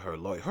with her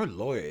lawyer. Her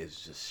lawyer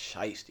is just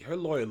shiesty. Her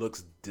lawyer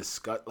looks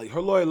disgust. Like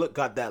her lawyer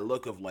got that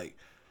look of like,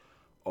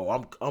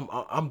 oh,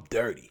 I'm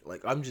dirty.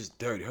 Like I'm just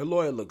dirty. Her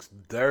lawyer looks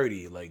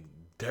dirty, like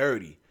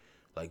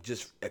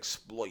just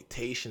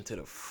exploitation to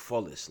the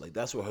fullest. Like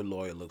that's what her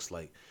lawyer looks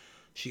like.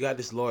 She got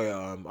this lawyer.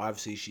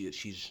 Obviously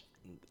she's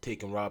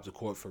taking Rob to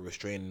court for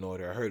restraining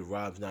order. I heard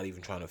Rob's not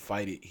even trying to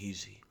fight it.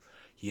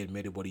 He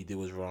admitted what he did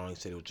was wrong. He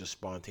said it was just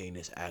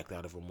spontaneous act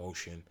out of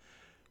emotion.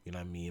 You know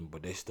what I mean?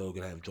 But they're still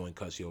gonna have joint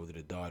custody over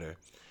the daughter.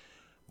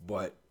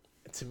 But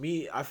to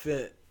me, I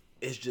feel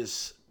it's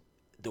just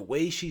the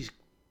way she's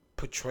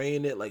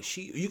portraying it. Like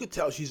you could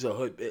tell she's a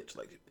hood bitch.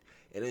 Like,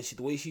 and then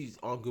the way she's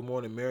on Good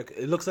Morning America,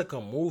 it looks like a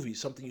movie,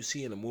 something you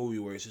see in a movie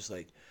where it's just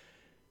like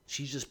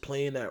she's just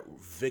playing that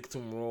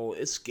victim role.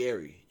 It's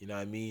scary. You know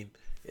what I mean?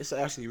 It's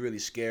actually really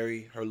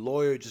scary. Her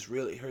lawyer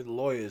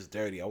is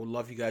dirty. I would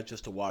love you guys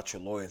just to watch her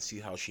lawyer and see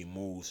how she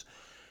moves.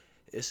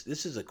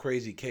 This is a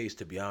crazy case,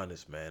 to be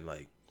honest, man.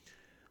 Like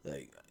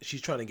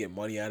she's trying to get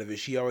money out of it.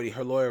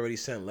 Her lawyer already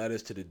sent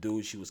letters to the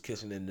dude she was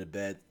kissing in the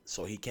bed,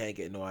 so he can't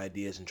get no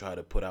ideas and try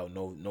to put out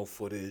no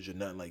footage or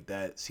nothing like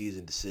that. Cease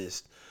and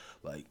desist.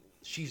 Like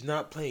she's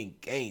not playing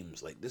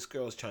games. Like this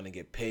girl's trying to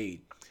get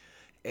paid.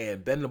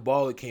 And Ben the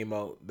Baller came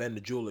out, Ben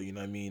the Jeweler, you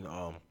know what I mean?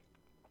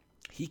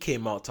 He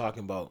came out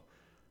talking about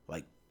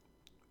like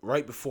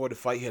right before the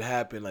fight had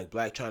happened, like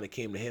Blac Chyna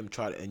came to him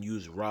and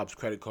used Rob's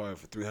credit card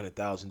for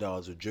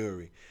 $300,000 of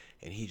jewelry,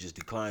 and he just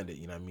declined it.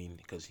 You know what I mean?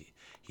 Because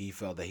he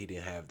felt that he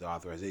didn't have the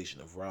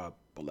authorization of Rob.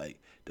 But like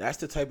that's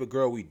the type of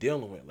girl we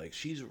dealing with. Like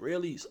she's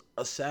really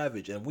a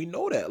savage, and we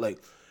know that. Like,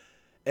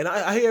 and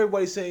I hear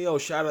everybody saying, "Yo,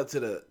 shout out to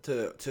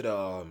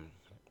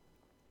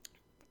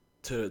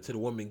the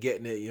woman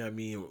getting it." You know what I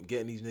mean?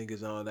 Getting these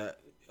niggas on that.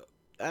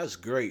 That's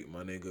great,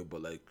 my nigga.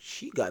 But like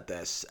she got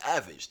that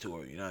savage to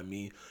her. You know what I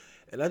mean?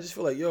 And I just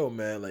feel like, yo,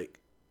 man, like,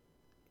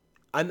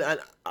 I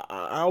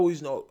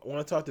always know when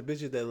I talk to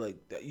bitches that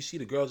like that you see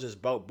the girls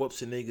just bout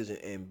boops and niggas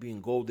and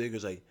being gold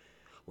diggers. Like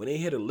when they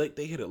hit a lick,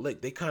 they hit a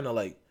lick. They kind of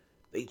like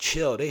they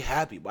chill, they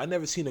happy. But I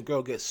never seen a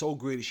girl get so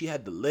greedy. She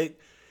had the lick,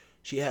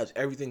 she has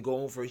everything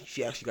going for her.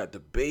 She actually got the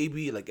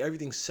baby, like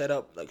everything set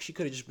up. Like she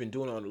could have just been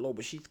doing it on the low,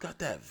 but she's got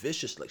that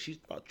vicious. Like she's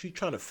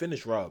trying to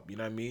finish Rob. You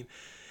know what I mean?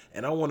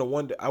 And I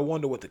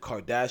wonder what the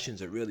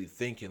Kardashians are really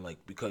thinking, like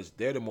because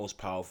they're the most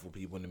powerful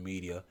people in the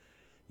media.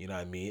 You know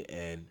what I mean?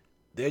 And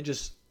they're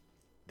just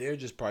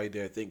probably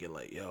there thinking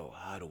like, yo,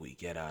 how do we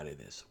get out of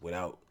this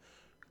without?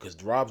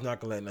 Because Rob's not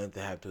gonna let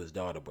nothing happen to his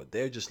daughter, but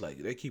they're just like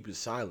they keep it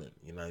silent.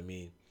 You know what I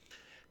mean?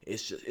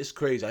 It's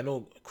crazy. I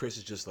know Chris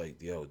is just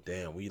like, yo,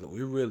 damn, we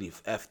really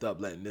effed up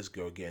letting this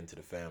girl get into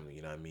the family.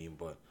 You know what I mean?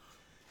 But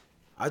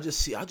I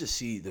just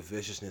see the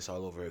viciousness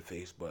all over her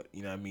face. But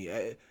you know what I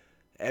mean?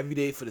 Every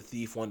day for the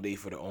thief, one day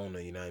for the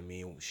owner. You know what I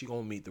mean? She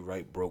gonna meet the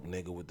right broke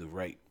nigga with the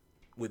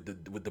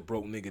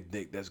broke nigga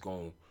dick that's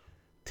gonna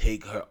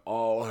take her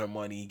all her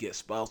money, get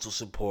spousal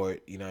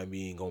support, you know what I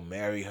mean, gonna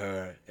marry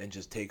her and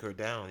just take her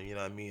down, you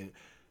know what I mean?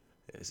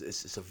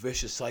 It's a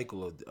vicious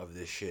cycle of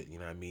this shit, you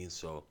know what I mean?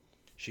 So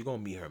she gonna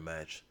meet her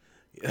match.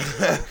 You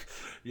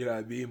know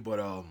what I mean? But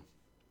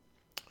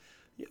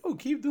yo,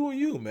 keep doing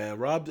you, man.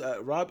 Rob,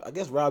 I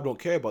guess Rob don't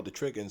care about the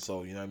tricking,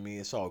 so you know what I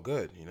mean. It's all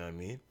good, you know what I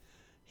mean.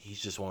 He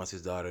just wants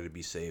his daughter to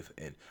be safe,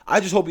 and I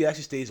just hope he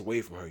actually stays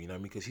away from her, you know what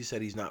I mean? Because he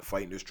said he's not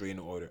fighting her straight in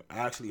order. I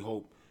actually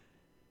hope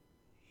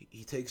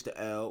he takes the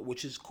L,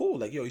 which is cool.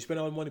 Like, yo, he spent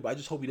all the money, but I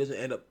just hope he doesn't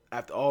end up,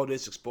 after all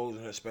this,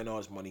 exposing her, spending all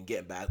this money, and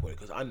getting back with it.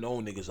 Because I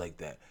know niggas like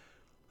that.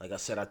 Like I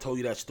said, I told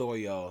you that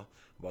story, y'all,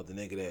 about the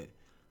nigga that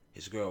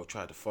his girl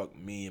tried to fuck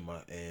me and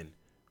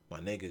my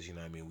niggas, you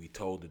know what I mean? We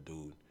told the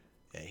dude,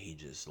 and he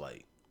just,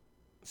 like,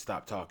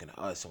 stopped talking to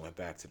us and went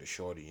back to the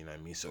shorty, you know what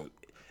I mean? So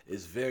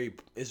it's very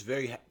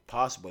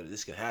possible that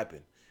this can happen.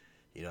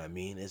 You know what I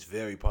mean? It's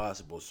very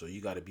possible. So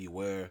you got to be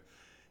aware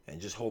and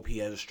just hope he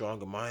has a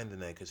stronger mind than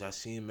that, because I've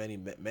seen many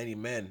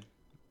men,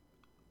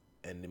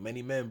 and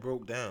many men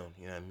broke down,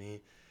 you know what I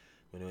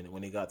mean?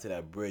 When they got to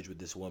that bridge with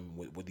this woman,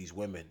 with these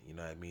women, you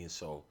know what I mean?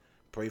 So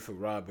pray for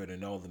Robert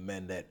and all the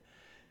men that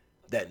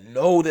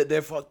know that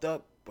they're fucked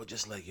up, but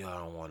just like, yo, I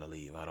don't want to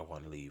leave.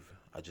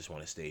 I just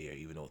want to stay here,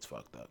 even though it's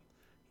fucked up.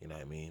 You know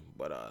what I mean?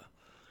 But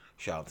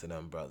shout out to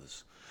them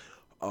brothers.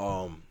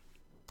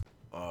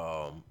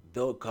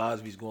 Bill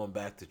Cosby's going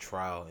back to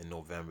trial in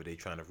November. They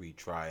trying to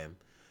retry him.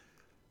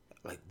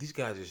 Like, these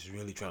guys are just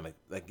really trying to,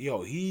 like,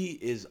 yo, he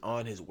is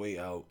on his way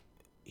out.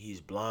 He's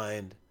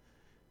blind.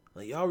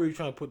 Like, y'all really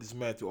trying to put this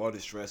man through all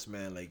this stress,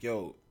 man. Like,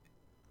 yo,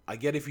 I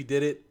get if he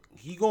did it,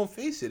 he gonna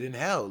face it in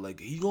hell. Like,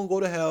 he gonna go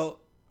to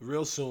hell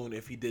real soon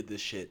if he did this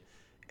shit.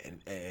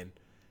 And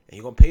he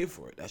gonna pay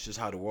for it. That's just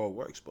how the world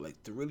works. But,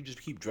 like, to really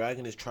just keep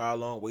dragging this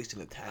trial on, wasting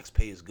the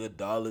taxpayers' good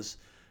dollars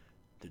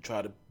to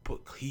try to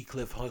put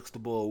Heathcliff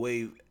Huxtable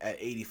away at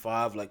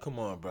 85, like, come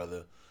on,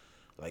 brother.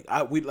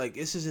 Like,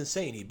 this is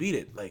insane. He beat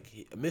it. Like,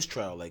 a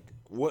mistrial. Like,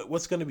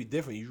 what's gonna be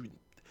different?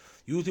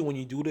 Usually when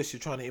you do this, you're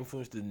trying to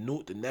influence the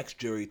next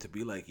jury to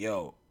be like,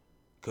 yo,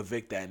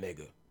 convict that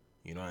nigga.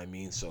 You know what I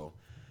mean? So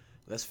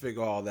let's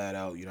figure all that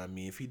out. You know what I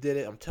mean? If he did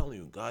it, I'm telling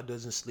you, God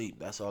doesn't sleep.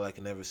 That's all I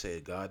can ever say.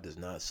 God does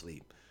not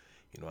sleep.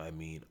 You know what I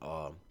mean?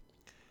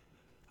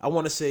 I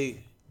want to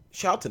say,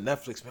 shout out to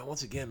Netflix, man.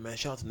 Once again, man,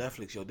 shout out to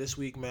Netflix. Yo, this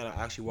week, man,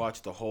 I actually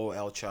watched the whole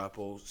El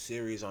Chapo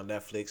series on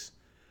Netflix.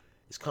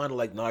 It's kind of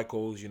like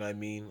Narcos, you know what I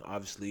mean?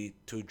 Obviously,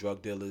 two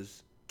drug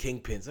dealers.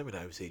 Kingpins. Let me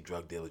not even say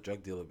drug dealer.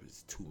 Drug dealer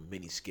is too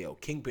mini scale.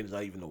 Kingpin is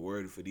not even a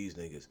word for these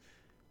niggas.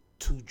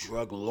 Two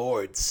drug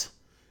lords.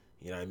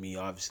 You know what I mean?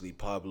 Obviously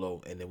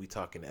Pablo, and then we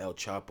talking El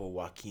Chapo,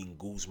 Joaquin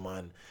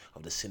Guzman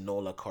of the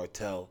Sinaloa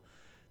cartel.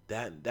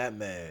 That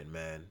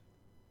man,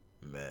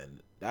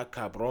 that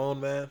cabron,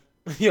 man.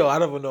 Yo, I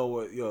don't even know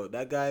what. Yo,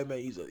 that guy, man,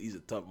 he's a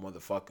tough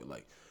motherfucker.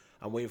 Like,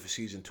 I'm waiting for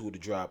season 2 to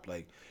drop.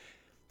 Like,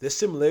 there's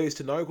similarities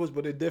to Narcos,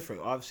 but they're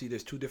different. Obviously,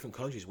 there's two different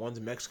countries. One's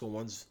Mexico,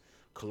 one's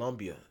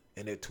Colombia,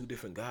 and they're two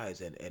different guys.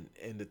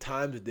 And the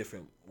times are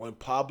different. When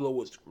Pablo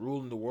was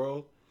ruling the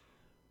world,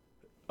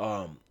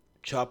 um,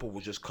 Chopper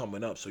was just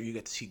coming up, so you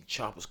get to see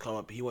Chopper's come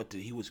up. He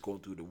was going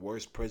through the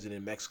worst prison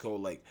in Mexico.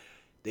 Like,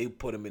 they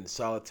put him in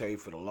solitary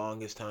for the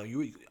longest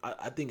time.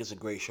 I think it's a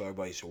great show.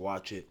 Everybody should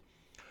watch it.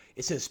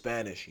 It's in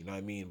Spanish, you know what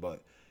I mean,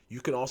 but you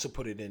can also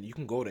put it in. You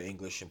can go to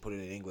English and put it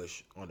in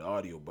English on the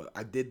audio. But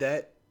I did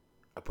that.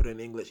 I put it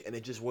in English, and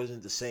it just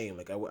wasn't the same.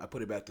 Like, I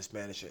put it back to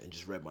Spanish and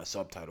just read my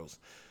subtitles.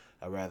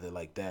 I rather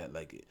like that.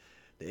 Like,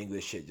 the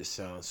English shit just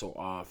sounds so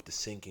off. The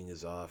syncing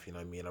is off. You know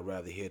what I mean? I'd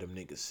rather hear them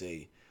niggas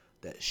say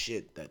that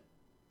shit. That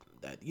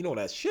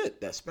that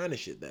shit. That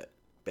Spanish shit. That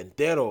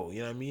pentero.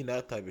 You know what I mean?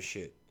 That type of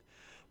shit.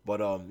 But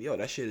yo,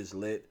 that shit is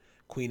lit.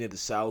 Queen of the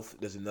South.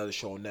 There's another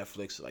show on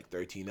Netflix, like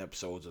 13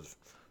 episodes of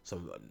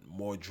some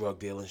more drug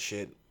dealing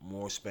shit,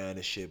 more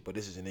Spanish shit. But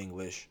this is in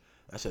English.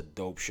 That's a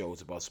dope show.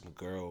 It's about some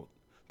girl,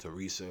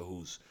 Teresa,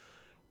 who's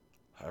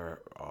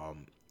her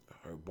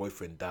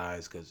boyfriend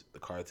dies because the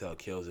cartel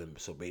kills him.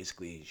 So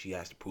basically, she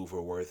has to prove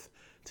her worth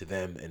to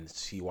them and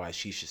see why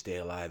she should stay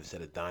alive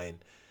instead of dying.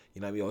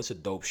 You know what I mean? Yo, it's a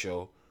dope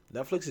show.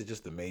 Netflix is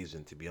just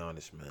amazing, to be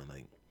honest, man.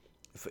 Like,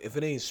 if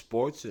it ain't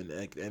sports and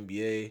like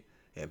NBA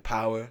and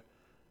power,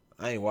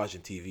 I ain't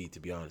watching TV, to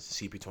be honest.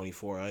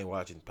 CP24, I ain't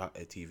watching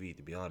TV,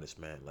 to be honest,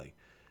 man. Like,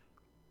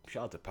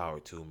 shout out to Power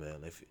too,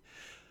 man.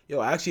 Yo,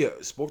 I actually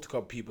spoke to a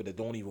couple people that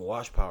don't even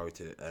watch Power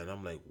to, and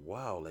I'm like,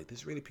 wow, like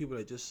there's really people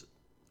that just,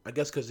 I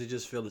guess, because they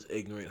just feel this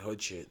ignorant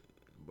hood shit.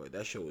 But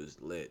that show is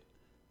lit.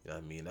 You know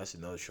what I mean? That's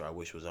another show I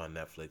wish was on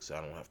Netflix, so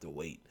I don't have to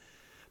wait.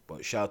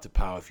 But shout out to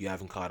Power. If you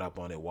haven't caught up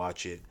on it,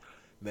 watch it,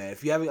 man.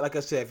 If you haven't, like I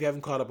said, if you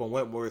haven't caught up on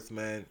Wentworth,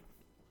 man,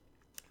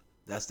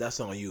 that's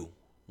on you.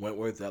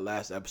 Wentworth, that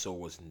last episode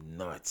was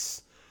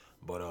nuts.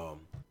 But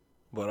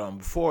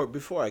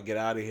before I get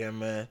out of here,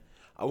 man,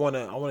 I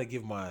wanna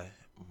give my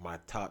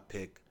top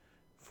pick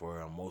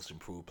for most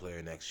improved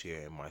player next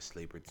year in my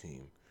sleeper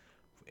team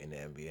in the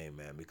NBA,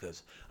 man,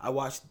 because I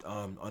watched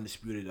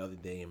Undisputed the other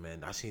day, and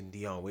man, I seen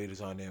Dion Waiters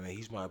on there, man.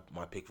 He's my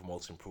pick for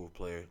most improved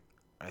player.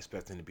 I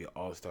expect him to be an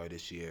all-star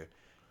this year.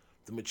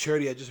 The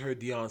maturity I just heard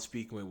Dion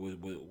speaking with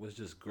was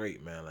just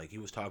great, man. Like, he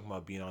was talking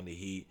about being on the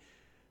Heat,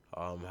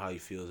 how he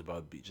feels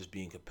about just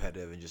being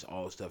competitive and just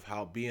all the stuff.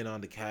 How being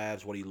on the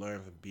Cavs, what he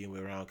learned from being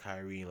around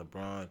Kyrie and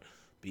LeBron,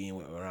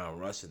 being around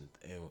Russ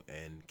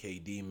and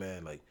KD,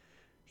 man. Like,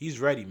 he's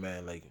ready,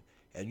 man. Like,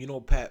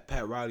 and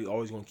Pat Riley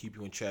always gonna keep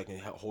you in check and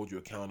hold you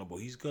accountable.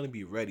 He's gonna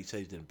be ready.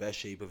 Says he's in the best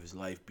shape of his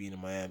life, being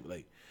in Miami.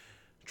 Like,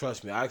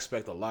 trust me, I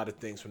expect a lot of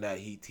things from that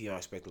Heat team. I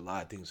expect a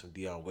lot of things from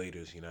Dion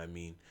Waiters. You know what I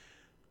mean?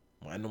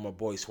 I know my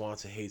boy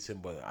Swanson hates him,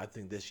 but I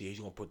think this year he's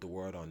gonna put the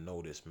word on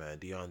notice, man.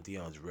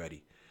 Dion's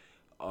ready.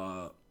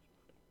 Uh,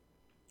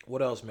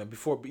 what else, man?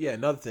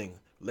 Another thing.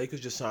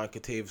 Lakers just signed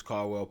Kentavious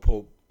Caldwell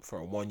Pope for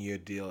a 1-year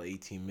deal,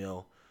 18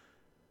 mil.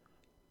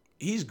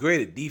 He's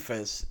great at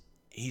defense.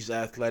 He's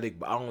athletic,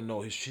 but I don't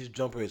know. His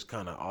jumper is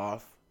kind of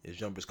off. His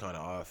jumper's kind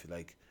of off.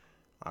 Like,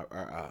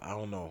 I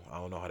don't know. I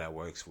don't know how that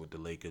works with the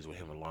Lakers with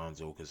him and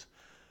Lonzo, because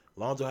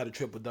Lonzo had a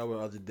triple double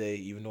the other day.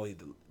 Even though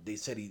they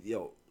said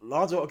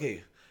Lonzo.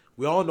 Okay,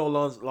 we all know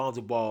Lonzo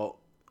Ball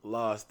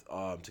lost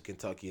to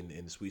Kentucky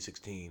in the Sweet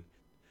 16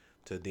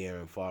 to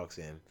De'Aaron Fox,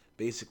 and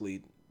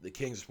basically the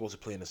Kings are supposed to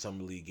play in the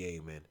summer league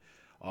game, and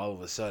all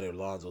of a sudden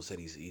Lonzo said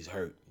he's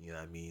hurt. You know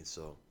what I mean?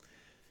 So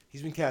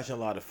he's been catching a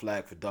lot of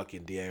flack for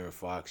ducking De'Aaron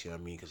Fox. You know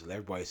what I mean? Because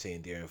everybody's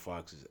saying De'Aaron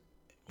Fox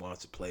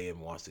wants to play him,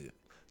 wants to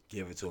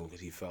give it to him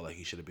because he felt like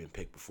he should have been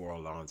picked before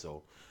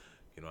Alonzo.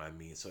 You know what I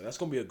mean? So that's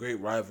going to be a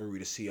great rivalry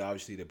to see.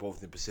 Obviously, they're both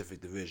in the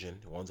Pacific Division.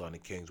 One's on the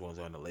Kings, one's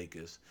on the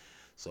Lakers.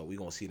 So we're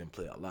going to see them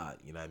play a lot.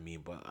 You know what I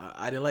mean? But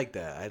I didn't like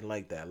that. I didn't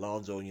like that.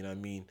 Alonzo, you know what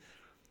I mean?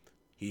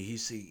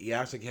 He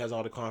acts like he has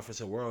all the confidence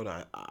in the world.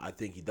 I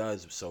think he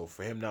does. So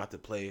for him not to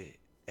play,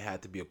 it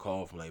had to be a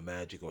call from like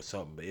Magic or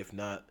something. But if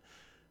not,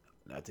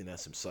 I think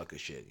that's some sucker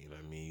shit. You know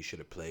what I mean? You should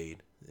have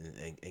played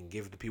and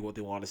give the people what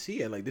they want to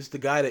see. And like, this is the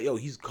guy that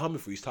he's coming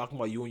for. He's talking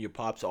about you and your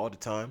pops all the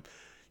time.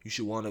 You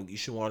should want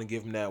to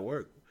give him that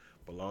work.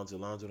 But Lonzo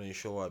didn't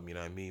show up. You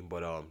know what I mean?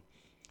 But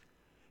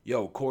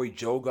Corey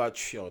Joe got the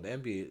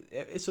NBA.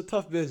 It's a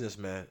tough business,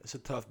 man. It's a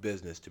tough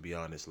business, to be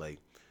honest. Like,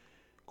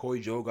 Corey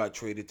Joe got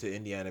traded to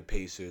Indiana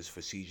Pacers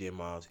for C.J.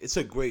 Miles. It's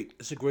a great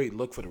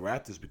look for the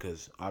Raptors,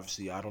 because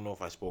obviously I don't know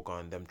if I spoke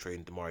on them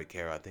trading DeMarre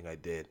Carroll. I think I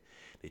did.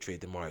 They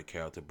traded DeMarre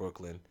Carroll to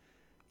Brooklyn,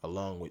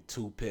 along with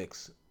 2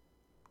 picks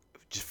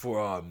just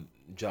for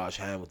Josh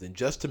Hamilton,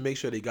 just to make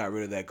sure they got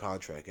rid of that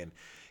contract and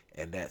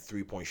that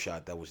 3-point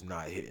shot that was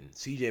not hitting.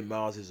 C.J.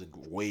 Miles is a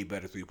way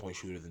better 3-point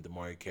shooter than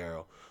DeMarre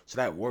Carroll, so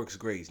that works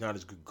great. He's not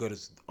as good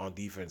as on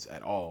defense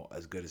at all,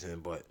 as good as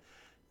him, but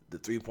the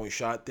 3-point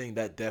shot thing,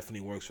 that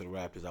definitely works for the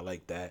Raptors. I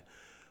like that.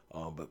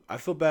 But I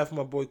feel bad for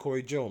my boy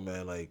Corey Joe,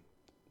 man. Like,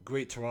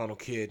 great Toronto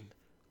kid.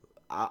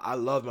 I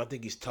love him. I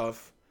think he's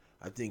tough.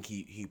 I think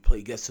he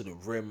gets to the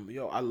rim.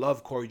 I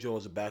love Corey Joe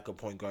as a backup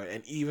point guard,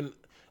 and even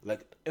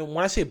like, and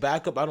when I say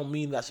backup, I don't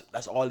mean that's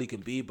all he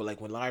can be. But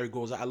like when Larry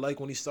goes, I like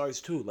when he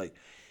starts too. Like,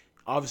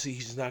 obviously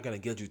he's not gonna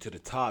get you to the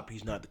top.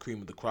 He's not the cream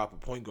of the crop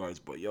of point guards.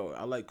 But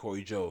I like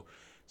Corey Joe.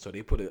 So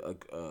they put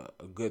a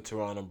good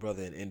Toronto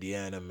brother in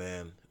Indiana,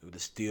 man, with the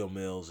steel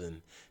mills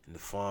and the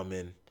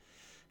farming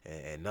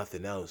and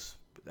nothing else.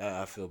 But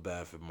I feel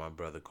bad for my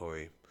brother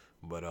Corey.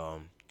 But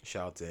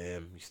shout out to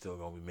him. He's still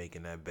gonna be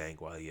making that bank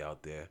while he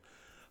out there.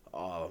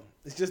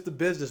 It's just the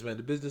business, man.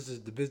 The business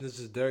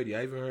is dirty.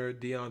 I even heard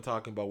Dion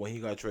talking about when he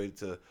got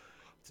traded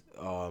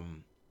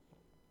um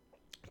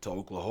to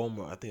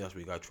Oklahoma. I think that's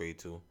where he got traded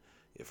to,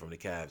 yeah, from the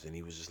Cavs, and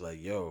he was just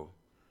like, "Yo,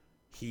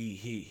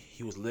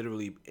 he was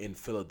literally in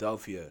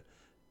Philadelphia.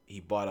 He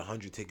bought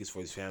 100 tickets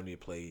for his family to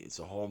play. It's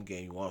a home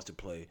game. He wants to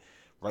play.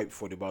 Right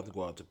before they're about to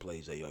go out to play,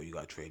 he's like, 'Yo, you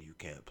got traded. You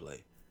can't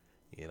play.'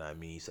 You know what I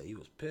mean?" He said he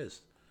was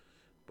pissed,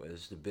 but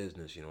it's the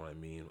business. You know what I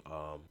mean?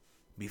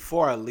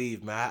 Before I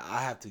leave, man,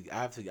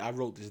 I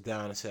wrote this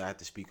down and said I have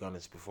to speak on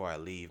this before I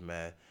leave,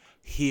 man.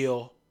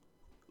 Heel,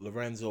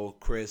 Lorenzo,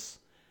 Chris,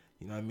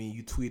 you know what I mean?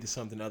 You tweeted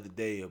something the other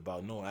day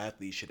about no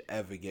athlete should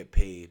ever get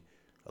paid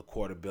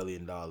 $250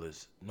 million.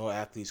 No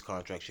athlete's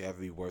contract should ever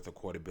be worth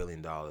 $250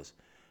 million.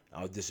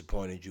 I was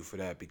disappointed in you for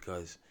that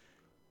because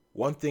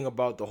one thing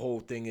about the whole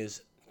thing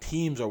is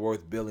teams are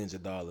worth billions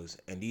of dollars,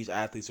 and these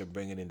athletes are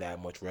bringing in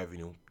that much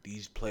revenue.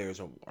 These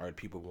players are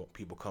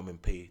people come and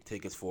pay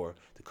tickets for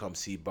to come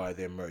see, buy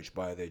their merch,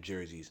 buy their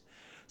jerseys.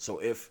 So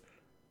if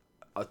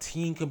a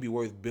team can be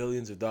worth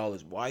billions of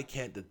dollars, why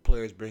can't the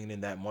players bringing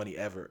in that money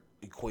ever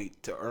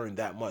equate to earn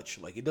that much?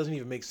 Like, it doesn't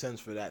even make sense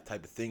for that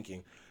type of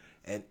thinking.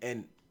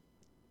 And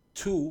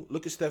two,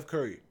 look at Steph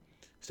Curry.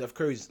 Steph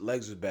Curry's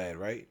legs was bad,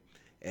 right?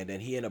 And then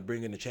he ended up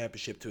bringing the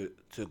championship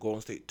to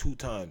Golden State 2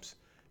 times,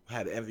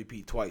 had an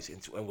MVP twice,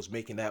 and was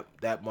making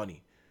that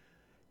money.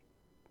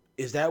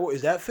 Is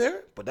that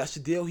fair? But that's the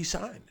deal he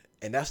signed,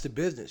 and that's the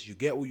business. You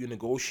get what you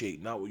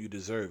negotiate, not what you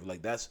deserve.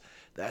 Like that's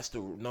the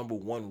number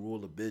one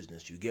rule of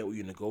business. You get what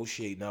you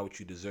negotiate, not what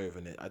you deserve.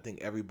 And I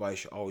think everybody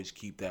should always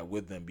keep that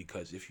with them,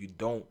 because if you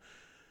don't,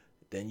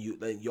 then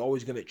you're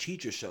always gonna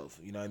cheat yourself.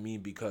 You know what I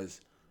mean?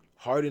 Because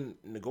Harden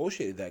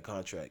negotiated that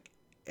contract,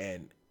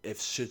 and if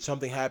should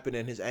something happen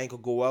and his ankle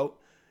go out,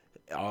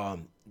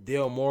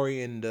 Dale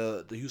Morey and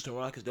the Houston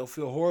Rockets, they'll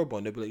feel horrible,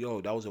 and they'll be like,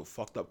 "Yo, that was a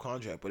fucked up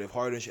contract." But if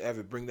Harden should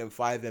ever bring them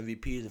 5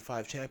 MVPs and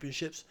 5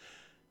 championships,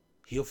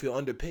 he'll feel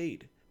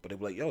underpaid. But they'll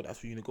be like, "Yo, that's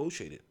what you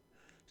negotiated."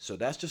 So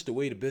that's just the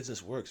way the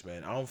business works,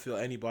 man. I don't feel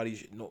anybody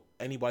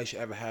should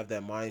ever have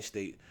that mind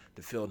state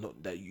to feel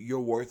that you're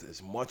worth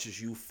as much as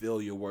you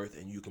feel you're worth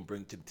and you can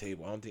bring to the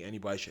table. I don't think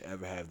anybody should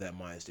ever have that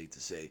mind state to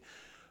say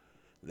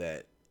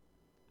that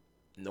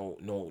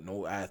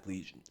no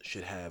athlete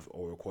should have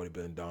over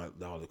 $250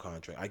 million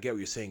contract. I get what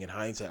you're saying in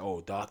hindsight.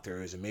 Oh,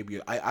 doctors and maybe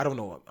I don't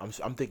know.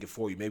 I'm thinking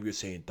for you. Maybe you're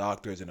saying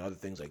doctors and other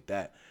things like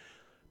that.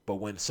 But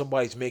when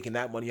somebody's making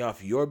that money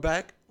off your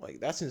back, like,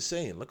 that's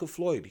insane. Look at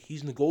Floyd.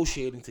 He's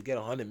negotiating to get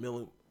 $100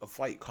 million a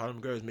fight. Conor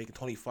McGregor is making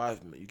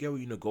 $25 million. You get what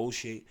you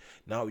negotiate,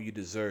 not what you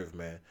deserve,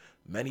 man.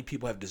 Many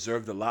people have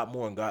deserved a lot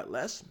more and got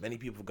less. Many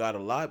people got a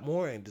lot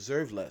more and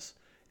deserve less.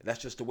 And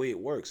that's just the way it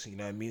works. You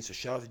know what I mean? So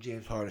shout out to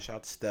James Harden. Shout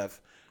out to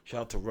Steph.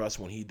 Shout out to Russ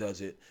when he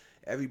does it.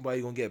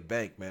 Everybody gonna get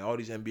banked, man. All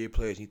these NBA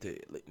players need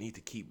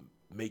to keep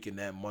making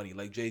that money.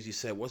 Like Jay-Z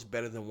said, what's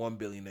better than one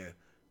billionaire?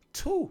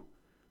 Two.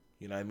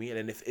 You know what I mean?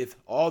 And if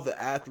all the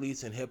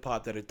athletes in hip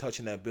hop that are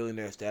touching that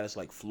billionaire status,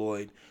 like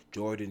Floyd,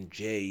 Jordan,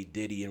 Jay,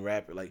 Diddy, and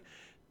rapper, like,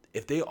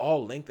 if they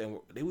all linked, then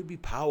they would be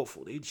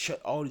powerful. They'd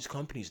shut all these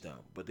companies down,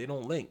 but they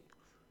don't link.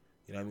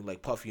 You know what I mean?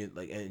 Like Puffy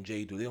and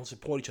Jay do. They don't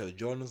support each other.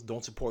 Jordans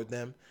don't support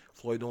them.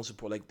 Floyd don't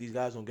support. Like, these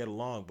guys don't get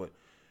along. But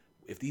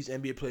if these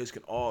NBA players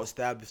can all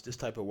establish this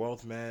type of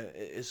wealth, man,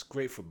 it's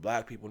great for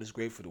black people and it's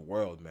great for the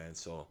world, man.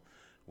 So,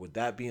 with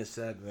that being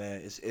said,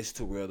 man, it's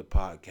Too Real, the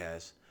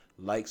podcast.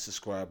 Like,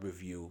 subscribe,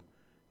 review.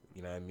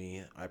 You know what I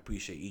mean? I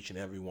appreciate each and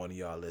every one of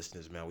y'all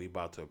listeners, man. We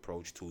about to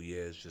approach 2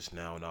 years just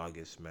now in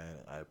August, man.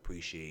 I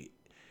appreciate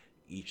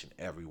each and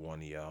every one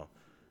of y'all.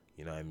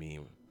 You know what I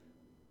mean?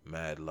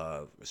 Mad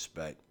love,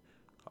 respect.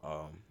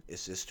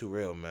 It's just Too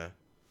Real, man.